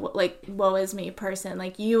not a, like, woe is me person.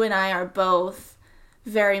 Like, you and I are both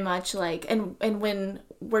very much like, and when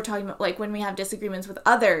we're talking about, like, when we have disagreements with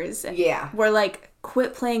others, we're like,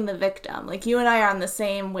 quit playing the victim. Like, you and I are on the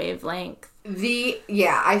same wavelength.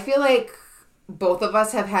 I feel like both of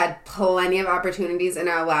us have had plenty of opportunities in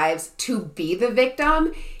our lives to be the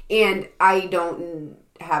victim, and I don't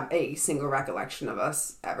have a single recollection of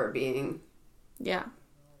us ever being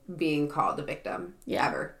called a victim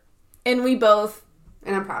ever. And we both,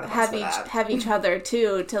 and I'm proud of us for that. have each other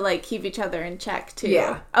too, to, like, keep each other in check too.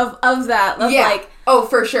 Yeah. Of that. Of like, oh,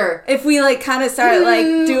 for sure. If we, like, kind of start like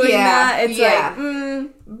doing that, it's like,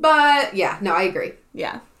 But no, I agree.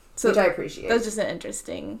 Yeah. So which I appreciate. That's just an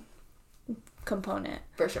interesting component.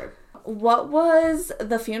 For sure. What was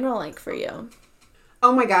the funeral like for you?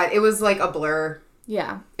 Oh my God, it was like a blur.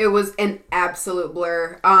 Yeah. It was an absolute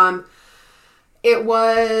blur.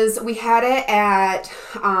 We had it at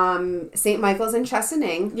St. Michael's in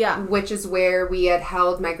Chesaning. Yeah. Which is where we had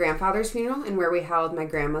held my grandfather's funeral and where we held my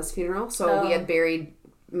grandma's funeral. So we had buried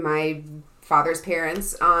my father's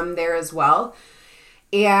parents there as well.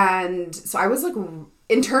 And so I was, like,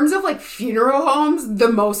 in terms of, like, funeral homes,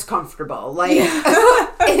 the most comfortable. Like,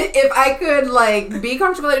 if I could, like, be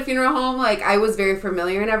comfortable at a funeral home, like, I was very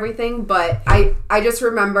familiar and everything. But I just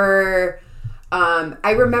remember,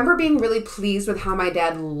 being really pleased with how my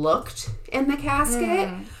dad looked in the casket.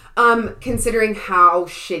 Considering how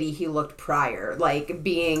shitty he looked prior, like,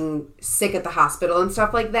 being sick at the hospital and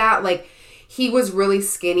stuff like that. Like, he was really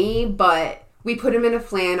skinny, but we put him in a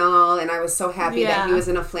flannel, and I was so happy that he was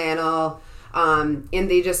in a flannel. And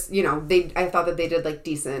they just, I thought that they did like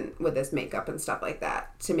decent with his makeup and stuff like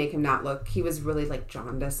that to make him not look, he was really like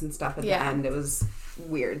jaundiced and stuff at the end. It was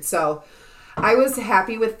weird. So I was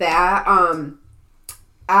happy with that.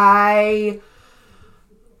 I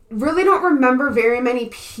really don't remember very many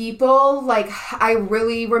people. Like, I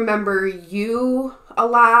really remember you a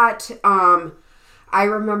lot. I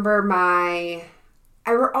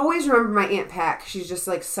always remember my Aunt Pat. She's just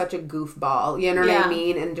like such a goofball, you know what I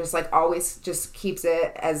mean? And just like always just keeps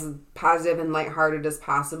it as positive and lighthearted as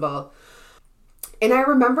possible. And I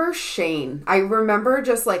remember Shane. I remember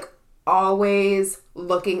just like always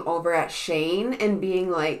looking over at Shane and being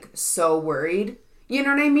like so worried, you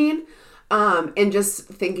know what I mean? And just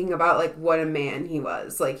thinking about like what a man he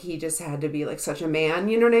was. Like, he just had to be like such a man,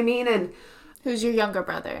 you know what I mean? And who's your younger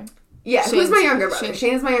brother? Yeah, who's my younger brother?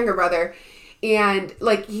 Shane's my younger brother. And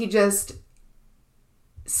like, he just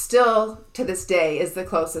still to this day is the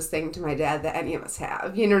closest thing to my dad that any of us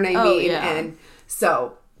have, you know what I mean? Yeah. And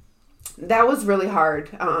so that was really hard.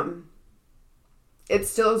 It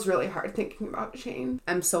still is really hard thinking about Shane.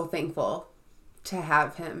 I'm so thankful to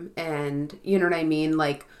have him, and you know what I mean?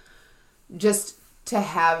 Like, just to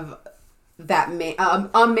have that man,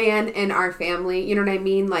 a man in our family, you know what I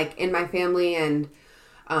mean? Like, in my family, and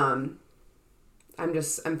I'm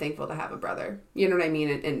thankful to have a brother, you know what I mean?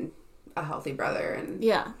 And a healthy brother, and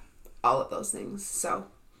all of those things. So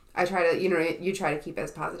I try to, you try to keep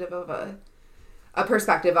as positive of a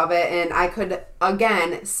perspective of it. And I could,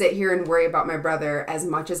 again, sit here and worry about my brother as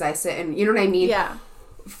much as I sit and, you know what I mean? Yeah.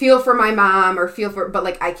 Feel for my mom but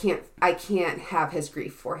like, I can't have his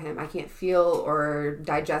grief for him. I can't feel or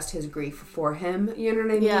digest his grief for him. You know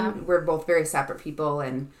what I mean? Yeah. We're both very separate people.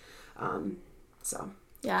 And, so.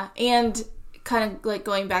 Yeah. And kind of like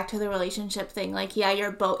going back to the relationship thing, like,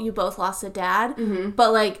 you both lost a dad,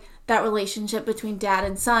 but like that relationship between dad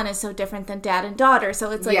and son is so different than dad and daughter.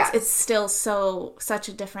 So it's like, it's still such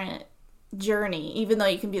a different journey, even though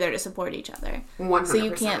you can be there to support each other. 100%. So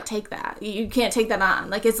you can't take that. You can't take that on.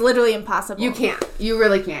 Like, it's literally impossible. You can't. You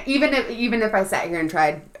really can't. Even if I sat here and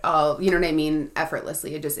tried all, you know what I mean,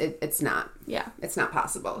 effortlessly, it's not. Yeah. It's not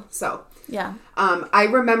possible. So. Yeah. I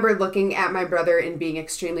remember looking at my brother and being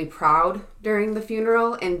extremely proud during the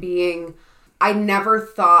funeral and I never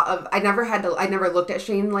looked at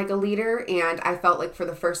Shane like a leader, and I felt like for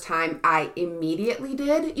the first time I immediately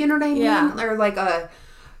did, you know what I mean? Yeah. Or like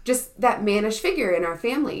just that mannish figure in our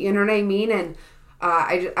family, you know what I mean? And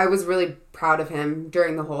I was really proud of him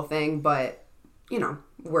during the whole thing, but,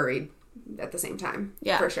 worried at the same time.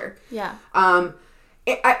 Yeah. For sure. Yeah.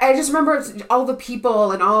 I just remember all the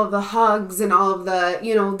people and all of the hugs and all of the,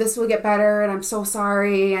 this will get better and I'm so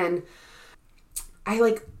sorry. And I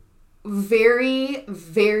like very,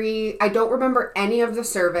 very, I don't remember any of the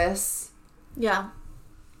service. Yeah.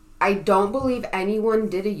 I don't believe anyone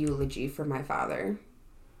did a eulogy for my father.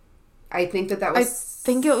 I think that was... I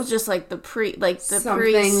think it was just like the priest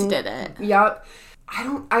did it. Yep. I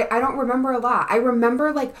don't remember a lot. I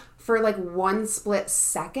remember like for like one split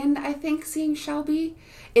second, I think, seeing Shelby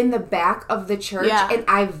in the back of the church, and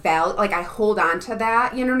I hold on to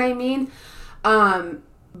that, you know what I mean?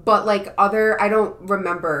 But like I don't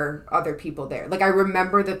remember other people there. Like, I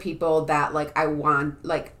remember the people that like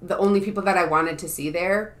the only people that I wanted to see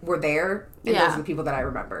there were there, and those are the people that I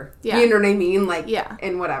remember. Yeah. You know what I mean? Like,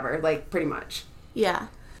 and whatever, like, pretty much. Yeah.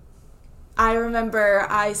 I remember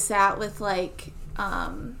I sat with like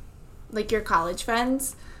your college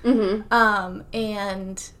friends,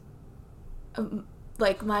 and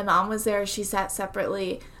like my mom was there. She sat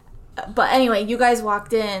separately, but anyway, you guys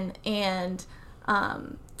walked in and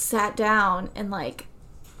sat down, and like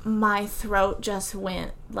my throat just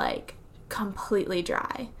went like completely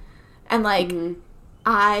dry, and like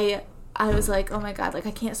I was like, oh my god, like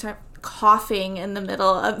I can't start coughing in the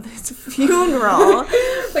middle of this funeral.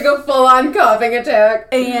 Like a full-on coughing attack.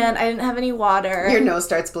 And I didn't have any water. Your nose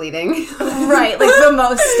starts bleeding. Right, like the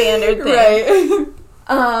most standard thing.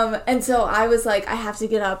 Right. And so I was like, I have to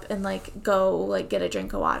get up and like go like get a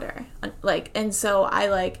drink of water. Like, and so I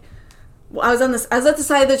was at the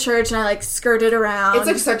side of the church, and I like skirted around. It's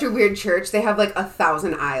like such a weird church. They have like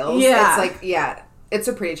 1,000 aisles. Yeah. It's like, it's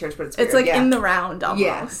a pretty church, but it's weird. It's like in the round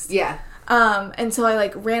almost. Yeah. And so I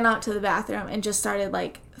like ran out to the bathroom and just started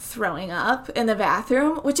like throwing up in the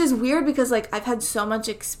bathroom, which is weird because like I've had so much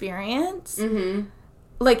experience,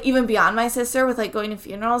 like even beyond my sister with like going to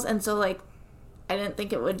funerals, and so like I didn't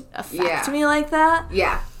think it would affect me like that.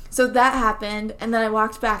 Yeah. So that happened, and then I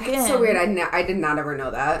walked back in. That's so weird. I did not ever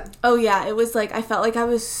know that. Oh yeah, it was like I felt like I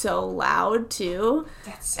was so loud too,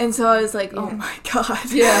 and so I was like, oh my god.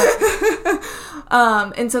 Yeah.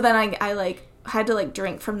 And so then I like had to, like,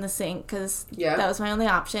 drink from the sink because that was my only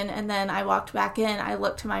option. And then I walked back in. I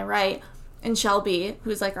looked to my right, and Shelby,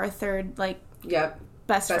 who's, like, our third, like,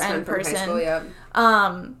 best friend person, from high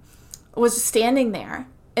school, was standing there.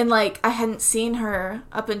 And, like, I hadn't seen her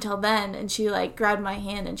up until then, and she, like, grabbed my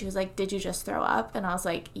hand, and she was like, "Did you just throw up?" And I was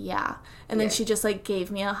like, "Yeah." And then she just, like,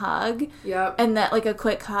 gave me a hug. And that, like, a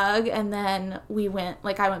quick hug, and then I went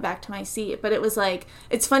back to my seat. But it was, like,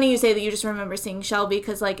 it's funny you say that you just remember seeing Shelby,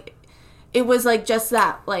 because, like, it was, like, just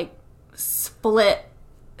that, like, split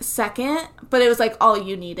second, but it was, like, all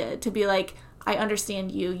you needed to be, like, I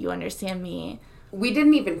understand you, you understand me. We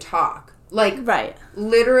didn't even talk. Like,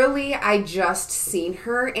 literally, I just seen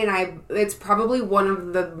her, and it's probably one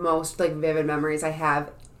of the most, like, vivid memories I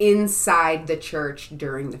have inside the church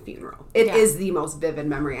during the funeral. It is the most vivid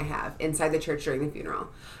memory I have inside the church during the funeral.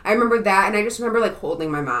 I remember that, and I just remember, like, holding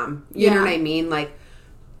my mom. You know what I mean? Like,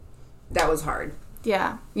 that was hard.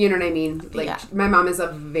 Yeah. You know what I mean? Like, my mom is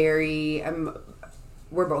we're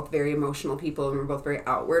both very emotional people, and we're both very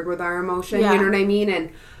outward with our emotion. You know what I mean?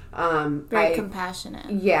 And very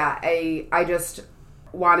compassionate. Yeah, I just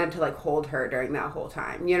wanted to, like, hold her during that whole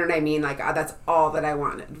time. You know what I mean? Like, that's all that I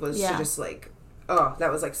wanted was to just, like,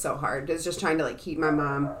 that was, like, so hard. It was just trying to, like, keep my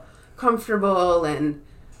mom comfortable and,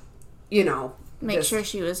 you know. Make sure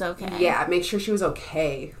she was okay. Yeah, make sure she was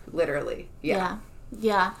okay, literally. Yeah.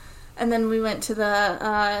 And then we went to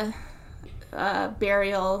the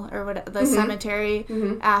burial or whatever, the cemetery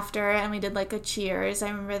after, and we did, like, a cheers. I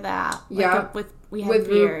remember that. Like, we had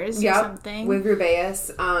beers or something. With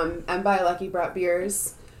Rubeus. And by Lucky brought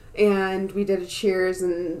beers. And we did a cheers,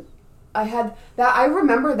 and I had that. I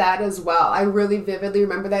remember that as well. I really vividly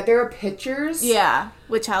remember that. There are pictures. Yeah,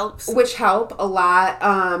 which helps. Which help a lot.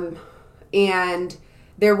 And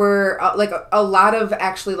there were, like, a lot of,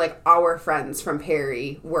 actually, like, our friends from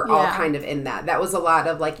Perry were all kind of in that. That was a lot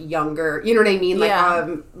of, like, younger, you know what I mean? Like,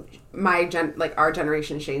 our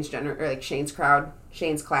generation, Shane's crowd,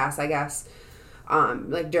 Shane's class, I guess.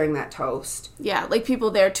 Like, during that toast. Yeah, like,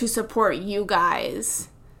 people there to support you guys.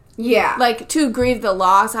 Yeah. Like, to grieve the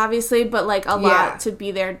loss, obviously, but, like, a lot to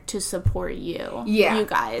be there to support you. Yeah. You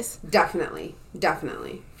guys. Definitely.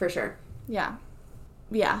 Definitely. For sure. Yeah.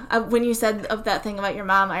 Yeah. When you said of that thing about your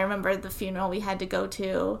mom, I remember the funeral we had to go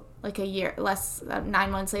to, like,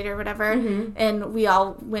 9 months later or whatever, and we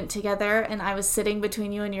all went together, and I was sitting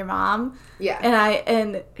between you and your mom. Yeah.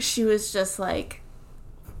 And she was just, like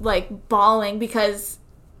bawling because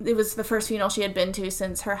it was the first funeral she had been to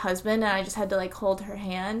since her husband, and I just had to, like, hold her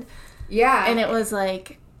hand. Yeah. And it was,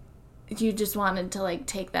 like, you just wanted to, like,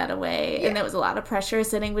 take that away. Yeah. And there was a lot of pressure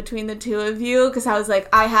sitting between the two of you, because I was like,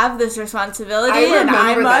 I have this responsibility, and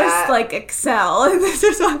I must, like, excel in this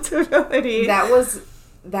responsibility. It was...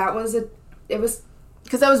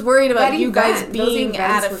 Because I was worried about you guys being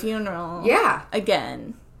at a funeral. Yeah.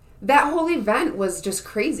 Again. That whole event was just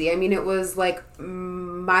crazy. I mean, it was, like,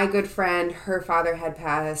 my good friend, her father had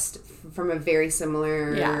passed from a very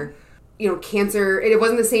similar, you know, cancer. It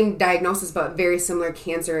wasn't the same diagnosis, but very similar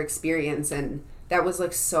cancer experience. And that was,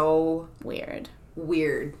 like, so... Weird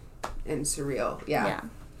and surreal. Yeah.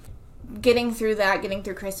 Getting through that, getting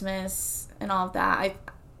through Christmas and all of that,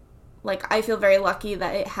 I feel very lucky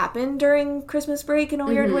that it happened during Christmas break in a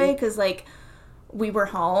weird way, because, like, we were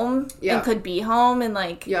home and could be home, and,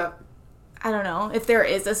 like, I don't know, if there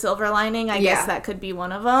is a silver lining, I guess that could be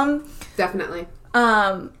one of them. Definitely.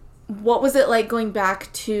 What was it like going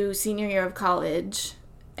back to senior year of college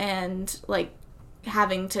and, like,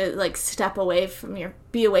 having to, like,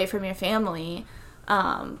 be away from your family,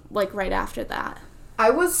 like, right after that? I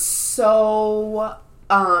was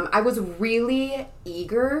really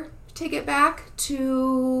eager to get back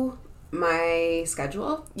to my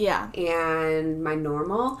schedule. Yeah. And my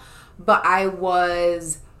normal. But I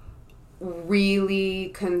was really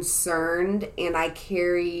concerned, and I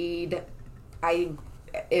carry a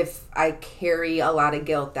lot of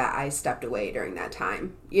guilt that I stepped away during that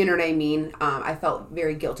time. You know what I mean? I felt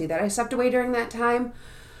very guilty that I stepped away during that time.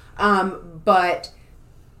 But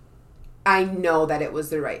I know that it was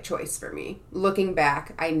the right choice for me. Looking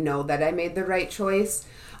back, I know that I made the right choice.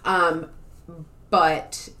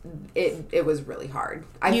 But it was really hard.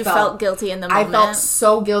 You felt guilty in the moment? I felt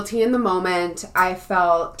so guilty in the moment. I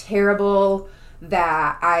felt terrible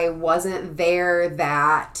that I wasn't there,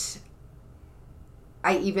 that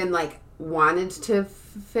I even, like, wanted to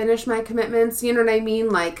finish my commitments. You know what I mean?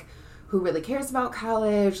 Like, who really cares about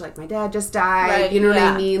college? Like, my dad just died. Right, you know what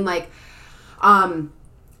I mean? Like,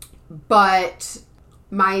 but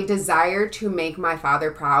my desire to make my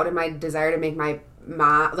father proud, and my desire to make my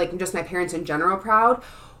mom, like, just my parents in general proud,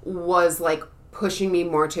 was, like, pushing me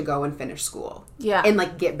more to go and finish school. Yeah. And,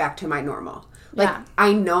 like, get back to my normal. Like, Yeah.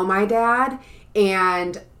 I know my dad,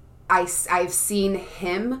 and I've seen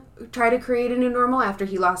him try to create a new normal after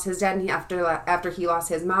he lost his dad and after he lost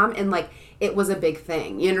his mom, and like it was a big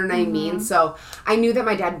thing. You know what I mean? So I knew that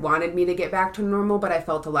my dad wanted me to get back to normal, but I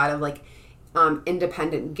felt a lot of like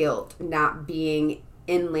independent guilt not being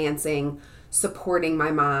in Lansing, supporting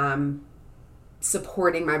my mom,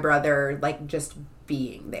 supporting my brother, like just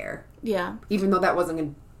being there. Yeah. Even though that wasn't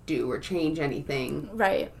going to do or change anything.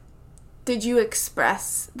 Right. Did you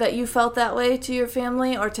express that you felt that way to your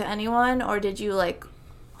family or to anyone, or did you like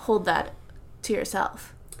hold that to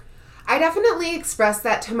yourself? I definitely expressed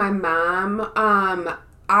that to my mom.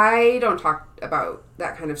 I don't talk about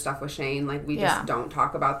that kind of stuff with Shane. Like, we just don't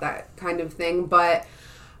talk about that kind of thing. But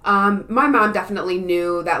my mom definitely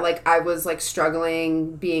knew that, like, I was, like,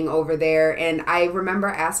 struggling being over there. And I remember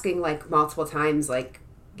asking, like, multiple times, like,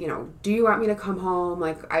 you know, do you want me to come home?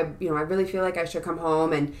 Like, I really feel like I should come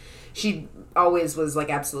home. And she always was like,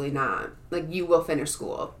 absolutely not. Like, you will finish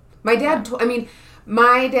school. My dad,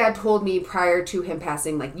 my dad told me prior to him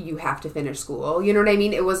passing, like, you have to finish school. You know what I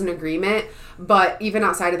mean? It was an agreement. But even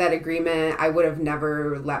outside of that agreement, I would have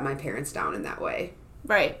never let my parents down in that way.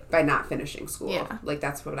 Right. By not finishing school. Yeah. Like,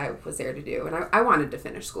 that's what I was there to do. And I wanted to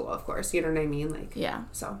finish school, of course. You know what I mean? Like, yeah.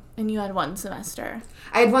 So. And you had one semester.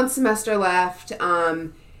 I had one semester left.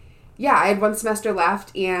 I had one semester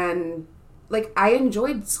left, and like, I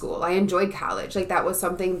enjoyed school. I enjoyed college. Like, that was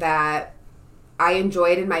something that I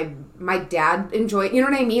enjoyed, and my dad enjoyed. You know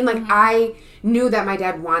what I mean? Like, I knew that my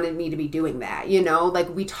dad wanted me to be doing that, you know? Like,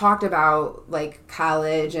 we talked about, like,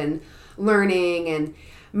 college and learning, and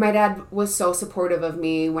my dad was so supportive of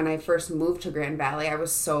me when I first moved to Grand Valley. I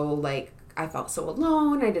was so, like, I felt so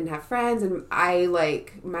alone. I didn't have friends, and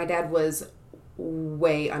my dad was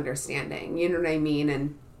way understanding. You know what I mean?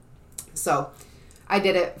 And so I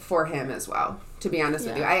did it for him as well, to be honest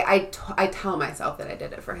with you. I tell myself that I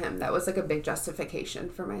did it for him. That was like a big justification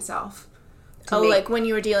for myself. Like when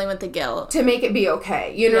you were dealing with the guilt. To make it be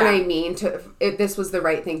okay. You know what I mean? If this was the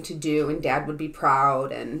right thing to do, and Dad would be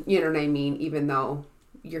proud, and you know what I mean? Even though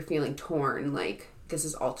you're feeling torn, like, this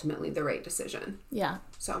is ultimately the right decision. Yeah.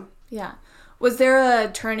 So. Yeah. Was there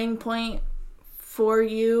a turning point for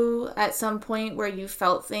you at some point where you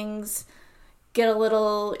felt things get a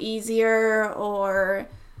little easier, or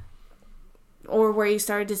where you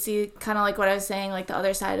started to see kind of like what I was saying, like the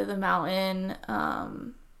other side of the mountain?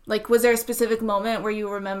 Like, was there a specific moment where you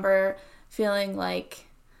remember feeling like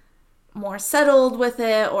more settled with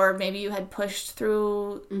it, or maybe you had pushed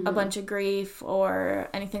through a bunch of grief or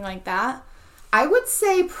anything like that? I would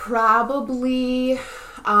say probably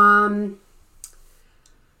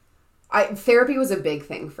therapy was a big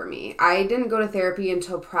thing for me. I didn't go to therapy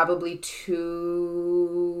until probably 3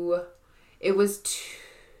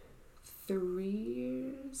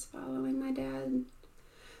 years following my dad.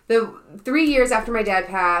 The 3 years after my dad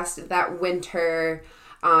passed, that winter,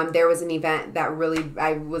 there was an event that really,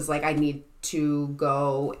 I was like, I need to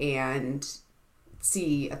go and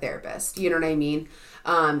see a therapist. You know what I mean?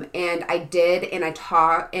 And I did, and I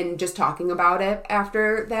taught, and just talking about it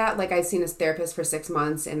after that, like, I'd seen a therapist for 6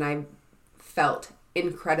 months, and I felt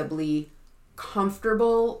incredibly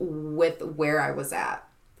comfortable with where I was at.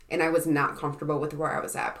 And I was not comfortable with where I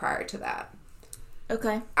was at prior to that.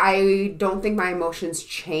 Okay. I don't think my emotions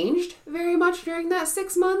changed very much during that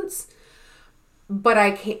 6 months, but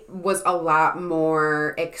I was a lot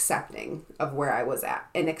more accepting of where I was at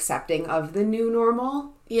and accepting of the new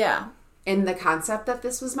normal. Yeah. And the concept that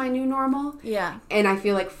this was my new normal. Yeah. And I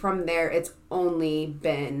feel like from there, it's only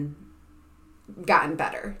gotten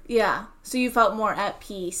better. Yeah. So you felt more at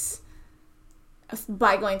peace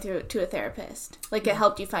by going through to a therapist. Like, it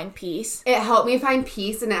helped you find peace. It helped me find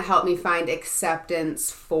peace, and it helped me find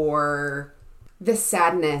acceptance for the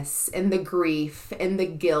sadness and the grief and the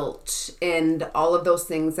guilt and all of those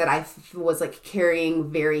things that I was like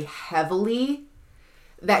carrying very heavily.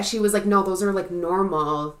 That she was like, no, those are like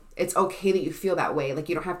normal. It's okay that you feel that way. Like,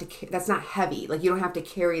 you don't have to, that's not heavy. Like, you don't have to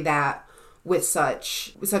carry that with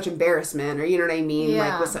such embarrassment, or, you know what I mean? Yeah.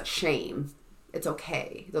 Like, with such shame. It's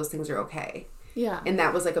okay. Those things are okay. Yeah. And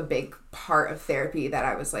that was like a big part of therapy that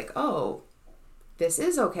I was like, oh, this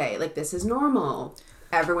is okay. Like, this is normal.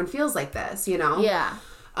 Everyone feels like this, you know? Yeah.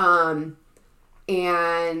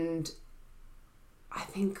 And I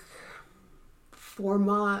think 4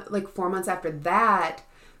 months after that,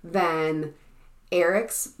 then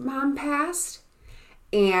Eric's mom passed,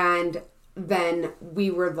 and then we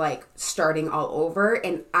were like starting all over,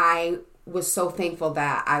 and I was so thankful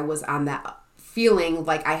that I was on that feeling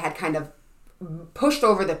like I had kind of pushed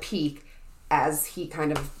over the peak as he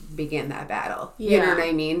kind of began that battle. Yeah. You know what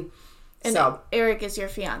I mean? And so Eric is your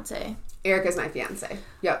fiance. Erica's my fiance.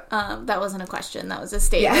 Yep. That wasn't a question. That was a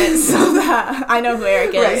statement. So that I know who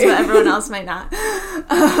Eric is, but everyone else might not.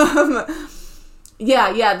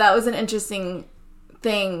 Yeah, that was an interesting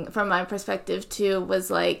thing from my perspective too,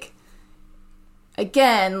 was like,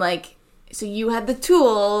 again, like, so you had the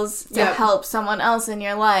tools to help someone else in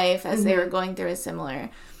your life as they were going through a similar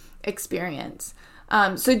experience.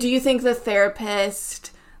 So do you think the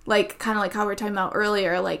therapist, like, kind of like how we were talking about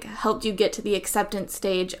earlier, like, helped you get to the acceptance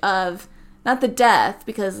stage of not the death,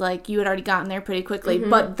 because, like, you had already gotten there pretty quickly,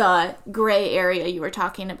 but the gray area you were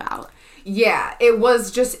talking about? Yeah, it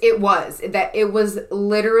was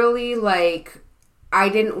literally, like, I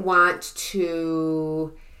didn't want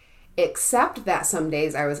to accept that some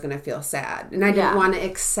days I was going to feel sad. And I didn't want to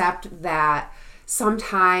accept that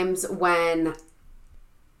sometimes when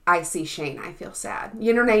I see Shane, I feel sad.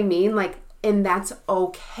 You know what I mean? Like, and that's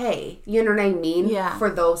okay. You know what I mean? Yeah. For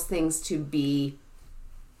those things to be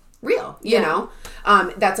real, you know?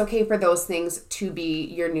 That's okay for those things to be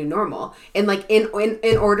your new normal. And, like, in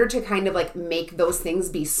order to kind of, like, make those things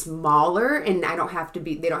be smaller and they don't have to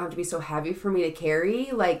be so heavy for me to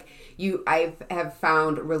carry, like, I have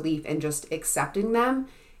found relief in just accepting them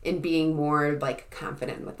and being more, like,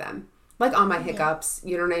 confident with them. Like, all my hiccups,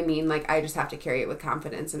 you know what I mean? Like, I just have to carry it with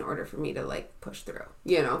confidence in order for me to, like, push through,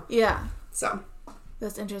 you know? Yeah. So.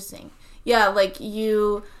 That's interesting. Yeah, like,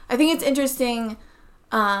 I think it's interesting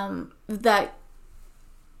that,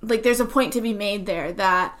 like, there's a point to be made there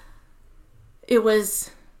that it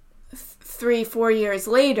was 3-4 years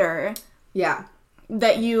later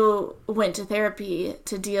that you went to therapy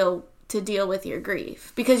to deal with your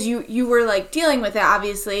grief, because you were, like, dealing with it,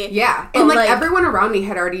 obviously. And, like, everyone around me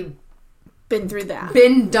had already been through that,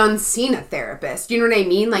 seen a therapist, you know what I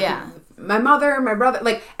mean? Like, my mother, my brother,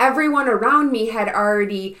 like, everyone around me had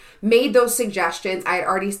already made those suggestions. I had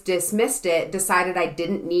already dismissed it, decided I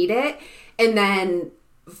didn't need it, and then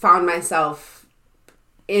found myself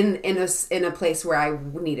in a place where I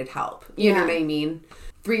needed help. You know what I mean?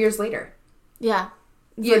 3 years later. Yeah.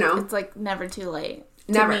 You know? It's, like, never too late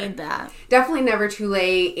to need that. Definitely never too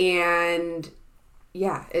late, and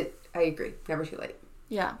I agree. Never too late.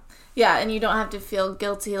 Yeah. Yeah, and you don't have to feel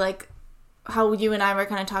guilty, like how you and I were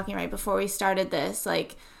kind of talking right before we started this,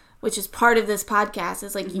 like, which is part of this podcast,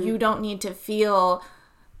 is, like, you don't need to feel,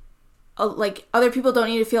 like, other people don't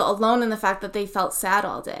need to feel alone in the fact that they felt sad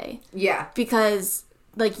all day. Yeah. Because,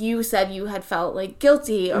 like you said, you had felt, like,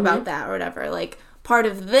 guilty about that or whatever. Like, part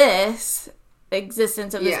of this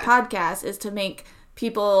existence of this podcast is to make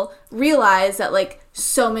people realize that, like,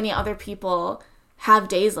 so many other people have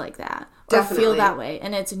days like that. Definitely. Or feel that way,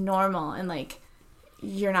 and it's normal, and, like,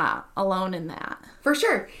 you're not alone in that. For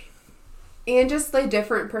sure. And just, like,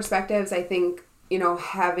 different perspectives, I think, you know,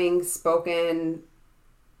 having spoken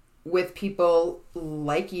with people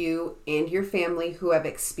like you and your family who have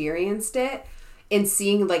experienced it, and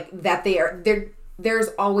seeing, like, that there's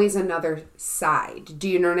always another side. Do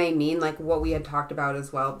you know what I mean? Like, what we had talked about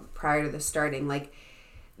as well prior to the starting, like,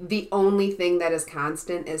 the only thing that is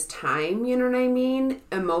constant is time, you know what I mean?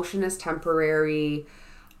 Emotion is temporary.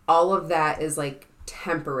 All of that is, like,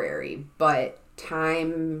 temporary, but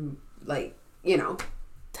time, like, you know,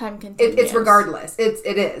 time continues. It's regardless.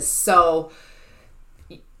 It is. So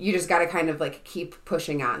you just got to kind of, like, keep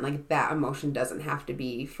pushing on. Like, that emotion doesn't have to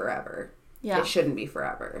be forever. Yeah. It shouldn't be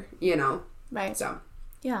forever, you know? Right. So.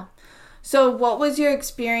 Yeah. So what was your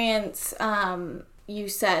experience? You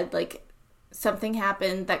said, like, something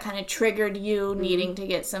happened that kind of triggered you needing to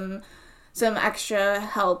get some extra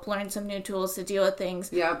help, learn some new tools to deal with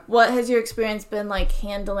things. Yeah. What has your experience been like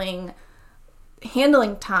handling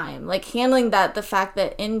time? Like, handling the fact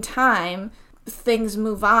that in time things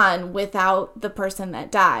move on without the person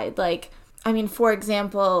that died. Like, I mean, for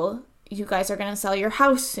example, you guys are going to sell your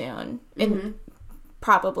house soon.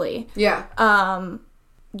 Probably. Yeah.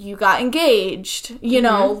 You got engaged, you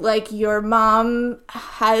know, like, your mom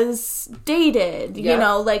has dated, you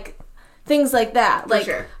know, like, things like that. For like,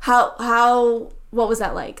 sure. What was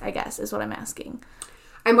that like, I guess, is what I'm asking.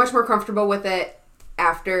 I'm much more comfortable with it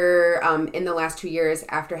after, in the last 2 years,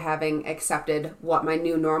 after having accepted what my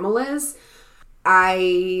new normal is.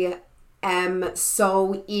 I am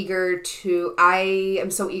so eager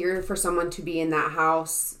for someone to be in that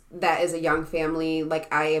house that is a young family.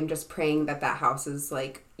 Like, I am just praying that house is,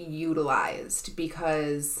 like, utilized,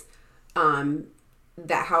 because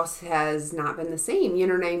that house has not been the same. You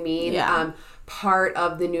know what I mean? Yeah. Part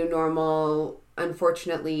of the new normal,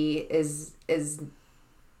 unfortunately, is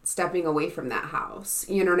stepping away from that house.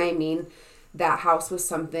 You know what I mean? That house was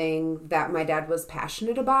something that my dad was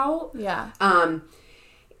passionate about. Yeah.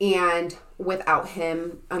 And without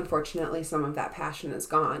him, unfortunately, some of that passion is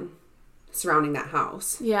gone. surrounding that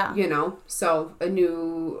house. Yeah. You know? So a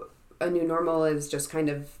new normal is just kind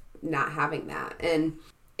of not having that. And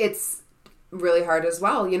it's really hard as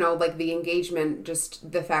well, you know, like the engagement,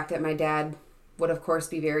 just the fact that my dad would of course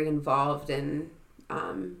be very involved in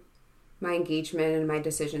my engagement and my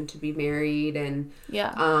decision to be married and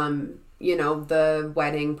you know, the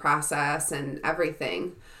wedding process and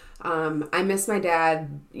everything. I miss my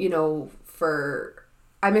dad, you know,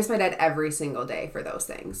 I miss my dad every single day for those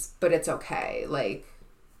things, but it's okay. Like,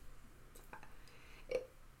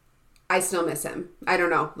 I still miss him. I don't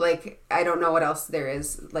know. Like, I don't know what else there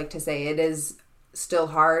is, like, to say. It is still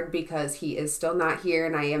hard because he is still not here,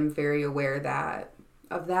 and I am very aware of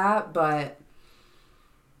that, but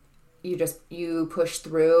you push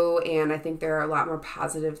through, and I think there are a lot more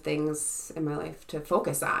positive things in my life to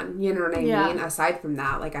focus on. You know what I mean? Aside from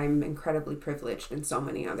that, like, I'm incredibly privileged in so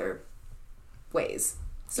many other ways.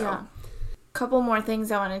 So, yeah. Couple more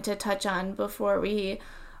things I wanted to touch on before we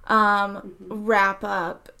wrap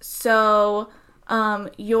up. So,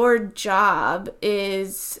 your job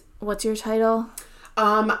is, what's your title?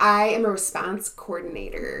 I am a response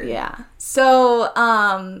coordinator. Yeah.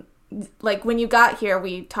 So, like when you got here,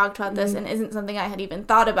 we talked about this, and isn't something I had even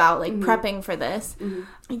thought about, like prepping for this.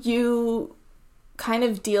 You kind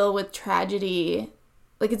of deal with tragedy,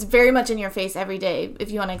 like it's very much in your face every day. If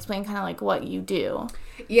you want to explain kind of like what you do.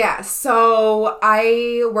 Yeah, so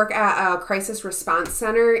I work at a crisis response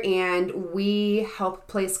center, and we help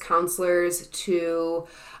place counselors to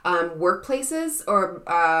workplaces or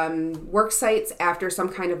work sites after some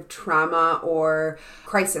kind of trauma or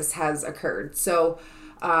crisis has occurred. So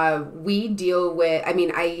we deal with, I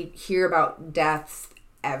mean, I hear about death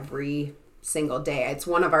every single day. It's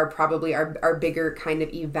one of our bigger kind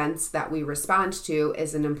of events that we respond to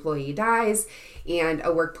is an employee dies and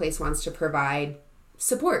a workplace wants to provide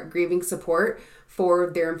support, grieving support for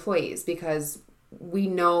their employees, because we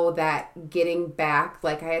know that getting back,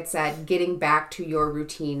 like I had said, getting back to your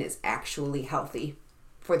routine is actually healthy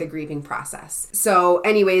for the grieving process. So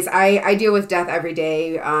anyways, I deal with death every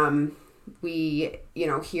day. We, you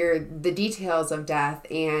know, hear the details of death,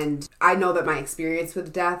 and I know that my experience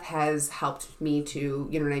with death has helped me to,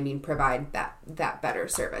 you know what I mean, provide that better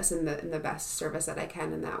service and the best service that I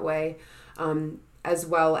can in that way, as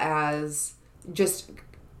well as just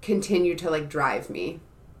continue to like drive me.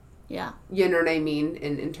 Yeah. You know what I mean?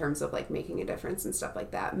 In terms of like making a difference and stuff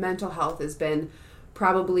like that. Mental health has been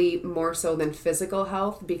probably more so than physical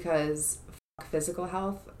health, because physical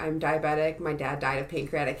health, I'm diabetic, my dad died of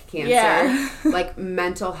pancreatic cancer. Yeah. Like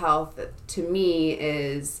mental health to me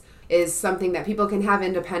is something that people can have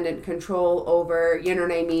independent control over, you know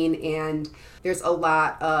what I mean? And there's a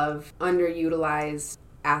lot of underutilized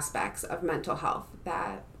aspects of mental health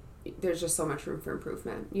that there's just so much room for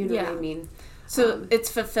improvement. You know what I mean? So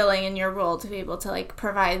it's fulfilling in your role to be able to like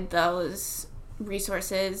provide those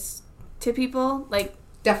resources to people, like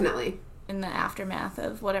definitely in the aftermath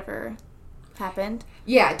of whatever happened.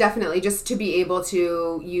 Yeah, definitely. Just to be able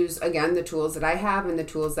to use, again, the tools that I have and the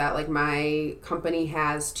tools that like my company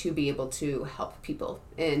has to be able to help people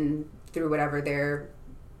through whatever their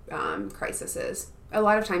crisis is. A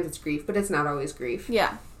lot of times it's grief, but it's not always grief.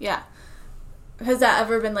 Yeah. Has that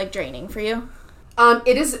ever been like draining for you?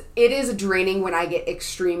 It is draining when I get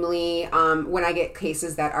when I get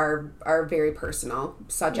cases that are very personal,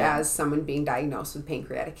 such as someone being diagnosed with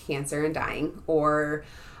pancreatic cancer and dying, or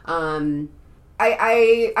I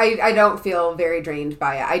don't feel very drained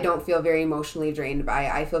by it. I don't feel very emotionally drained by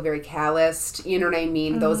it. I feel very calloused. You know what I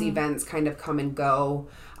mean? Those events kind of come and go.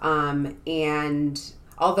 And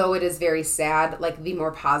although it is very sad, like the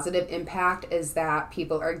more positive impact is that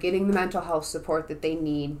people are getting the mental health support that they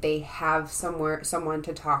need. They have someone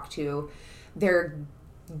to talk to. They're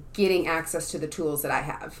getting access to the tools that I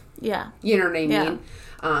have. Yeah. You know what I mean?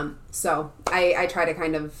 So I try to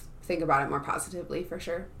kind of think about it more positively, for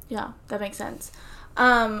sure. Yeah, that makes sense.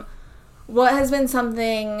 What has been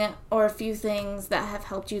something or a few things that have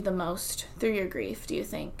helped you the most through your grief, do you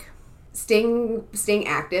think? Staying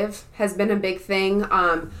active has been a big thing.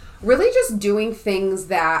 Really just doing things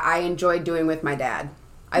that I enjoy doing with my dad.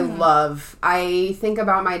 I think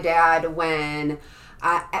about my dad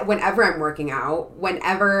whenever I'm working out,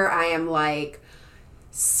 whenever I am like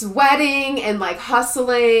sweating and like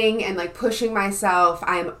hustling and like pushing myself,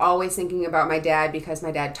 I'm always thinking about my dad, because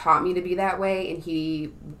my dad taught me to be that way, and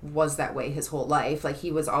he was that way his whole life. Like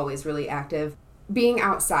he was always really active. Being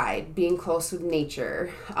outside, being close with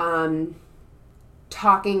nature,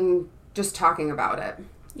 talking about it.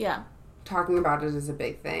 Yeah. Talking about it is a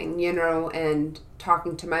big thing, you know, and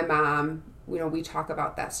talking to my mom, you know, we talk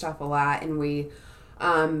about that stuff a lot, and we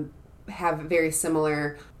have very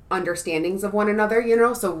similar understandings of one another,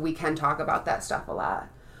 so we can talk about that stuff a lot.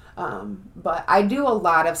 But I do a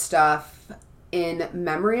lot of stuff in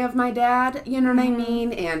memory of my dad, you know what I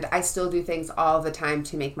mean? And I still do things all the time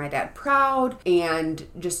to make my dad proud and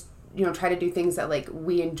just, try to do things that, like,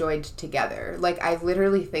 we enjoyed together. Like, I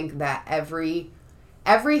literally think that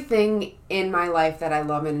everything in my life that I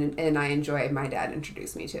love and I enjoy, my dad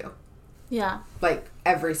introduced me to. Yeah. Like,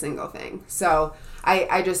 every single thing. So,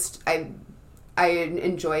 I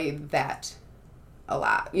enjoy that a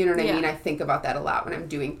lot. You know what I mean? I think about that a lot when I'm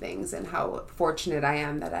doing things and how fortunate I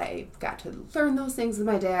am that I got to learn those things with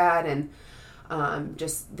my dad, and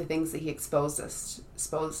just the things that he exposed us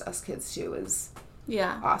kids to is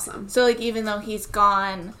awesome. So, like, even though he's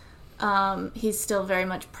gone, he's still very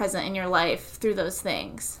much present in your life through those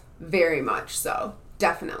things. Very much so.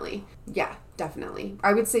 Definitely. Yeah, definitely.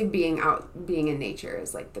 I would say being in nature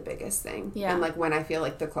is, like, the biggest thing. Yeah. And, like, when I feel,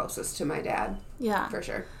 like, the closest to my dad. Yeah. For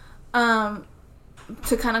sure.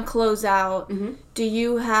 To kind of close out, do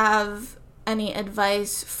you have any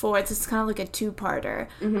advice for, this is kind of like a two-parter,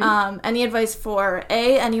 any advice for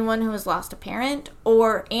anyone who has lost a parent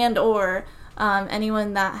or anyone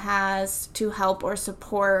that has to help or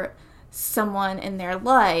support someone in their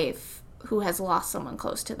life who has lost someone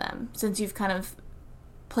close to them, since you've kind of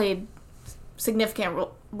played significant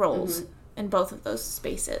roles in both of those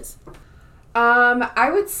spaces?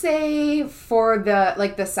 I would say for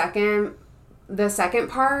the second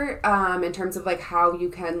part, in terms of, like, how you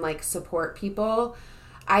can, like, support people,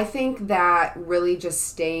 I think that really just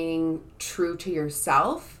staying true to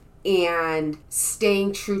yourself and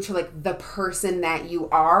staying true to, like, the person that you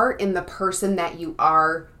are and the person that you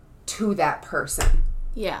are to that person.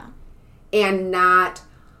 Yeah. And not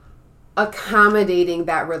accommodating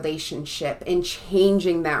that relationship and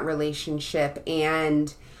changing that relationship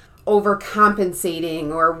and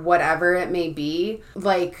overcompensating or whatever it may be.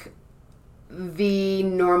 Like, the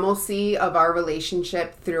normalcy of our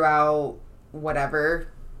relationship throughout whatever,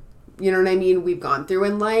 you know what I mean, we've gone through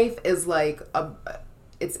in life is, like,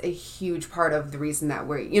 it's a huge part of the reason that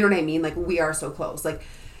we're, you know what I mean, like, we are so close. Like,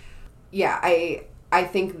 yeah, I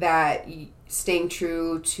think that staying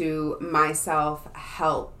true to myself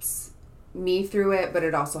helps me through it, but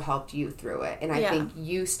it also helped you through it. And I think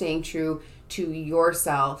you staying true to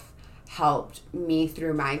yourself helped me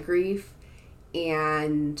through my grief,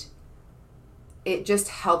 and it just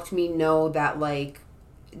helped me know that, like,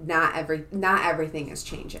 not everything is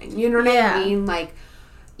changing. You know what I mean? Like,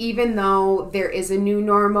 even though there is a new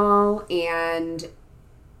normal and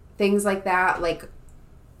things like that, like,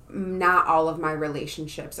 not all of my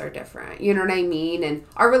relationships are different. You know what I mean? And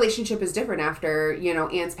our relationship is different after,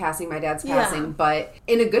 Anne's passing, my dad's passing, but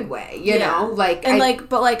in a good way, you know? Like, and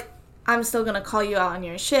but I'm still gonna call you out on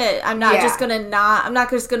your shit. I'm not just gonna not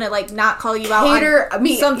call you out on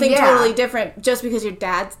something totally different just because your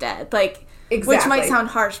dad's dead. Like, which might sound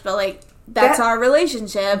harsh, but, like, that's our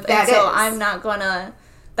relationship. And so I'm not gonna,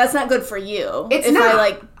 that's not good for you.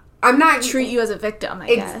 I'm not treat you as a victim,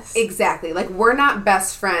 I guess. Exactly. Like, we're not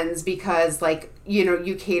best friends because, like,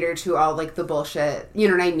 you cater to all, like, the bullshit. You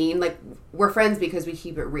know what I mean? Like, we're friends because we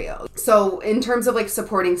keep it real. So in terms of, like,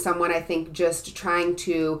 supporting someone, I think just trying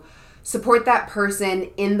to support that person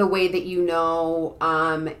in the way that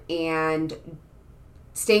and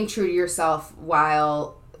staying true to yourself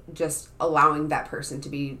while just allowing that person to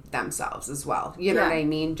be themselves as well. You know what I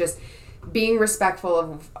mean? Just being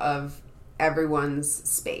respectful of everyone's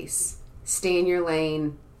space. Stay in your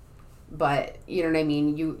lane, but you know what I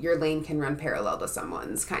mean? Your lane can run parallel to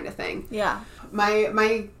someone's, kind of thing. Yeah.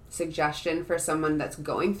 My suggestion for someone that's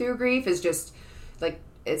going through grief is just, like,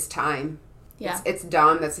 it's time. Yeah. It's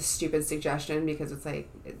dumb. That's a stupid suggestion because it's like,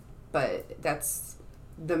 but that's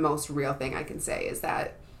the most real thing I can say is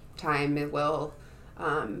that time, it will,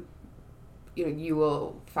 you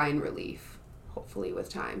will find relief, hopefully, with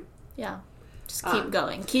time. Yeah. Just keep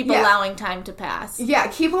going. Keep allowing time to pass. Yeah,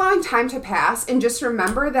 keep allowing time to pass, and just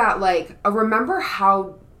remember that, like, remember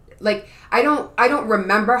how, like, I don't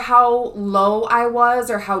remember how low I was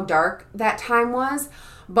or how dark that time was,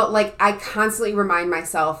 but, like, I constantly remind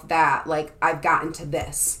myself that, like, I've gotten to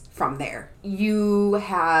this from there. You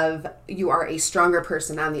are a stronger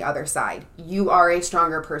person on the other side. You are a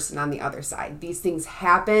stronger person on the other side. These things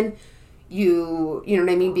happen. You know what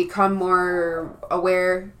I mean? Become more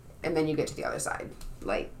aware, and then you get to the other side.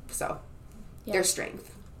 Like, so there's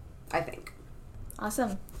strength, I think.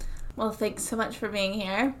 Awesome. Well, thanks so much for being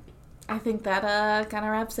here. I think that kind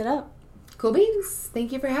of wraps it up. Cool beans.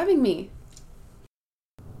 Thank you for having me.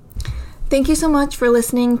 Thank you so much for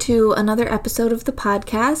listening to another episode of the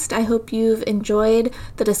podcast. I hope you've enjoyed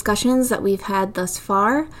the discussions that we've had thus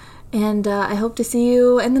far. And I hope to see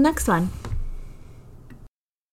you in the next one.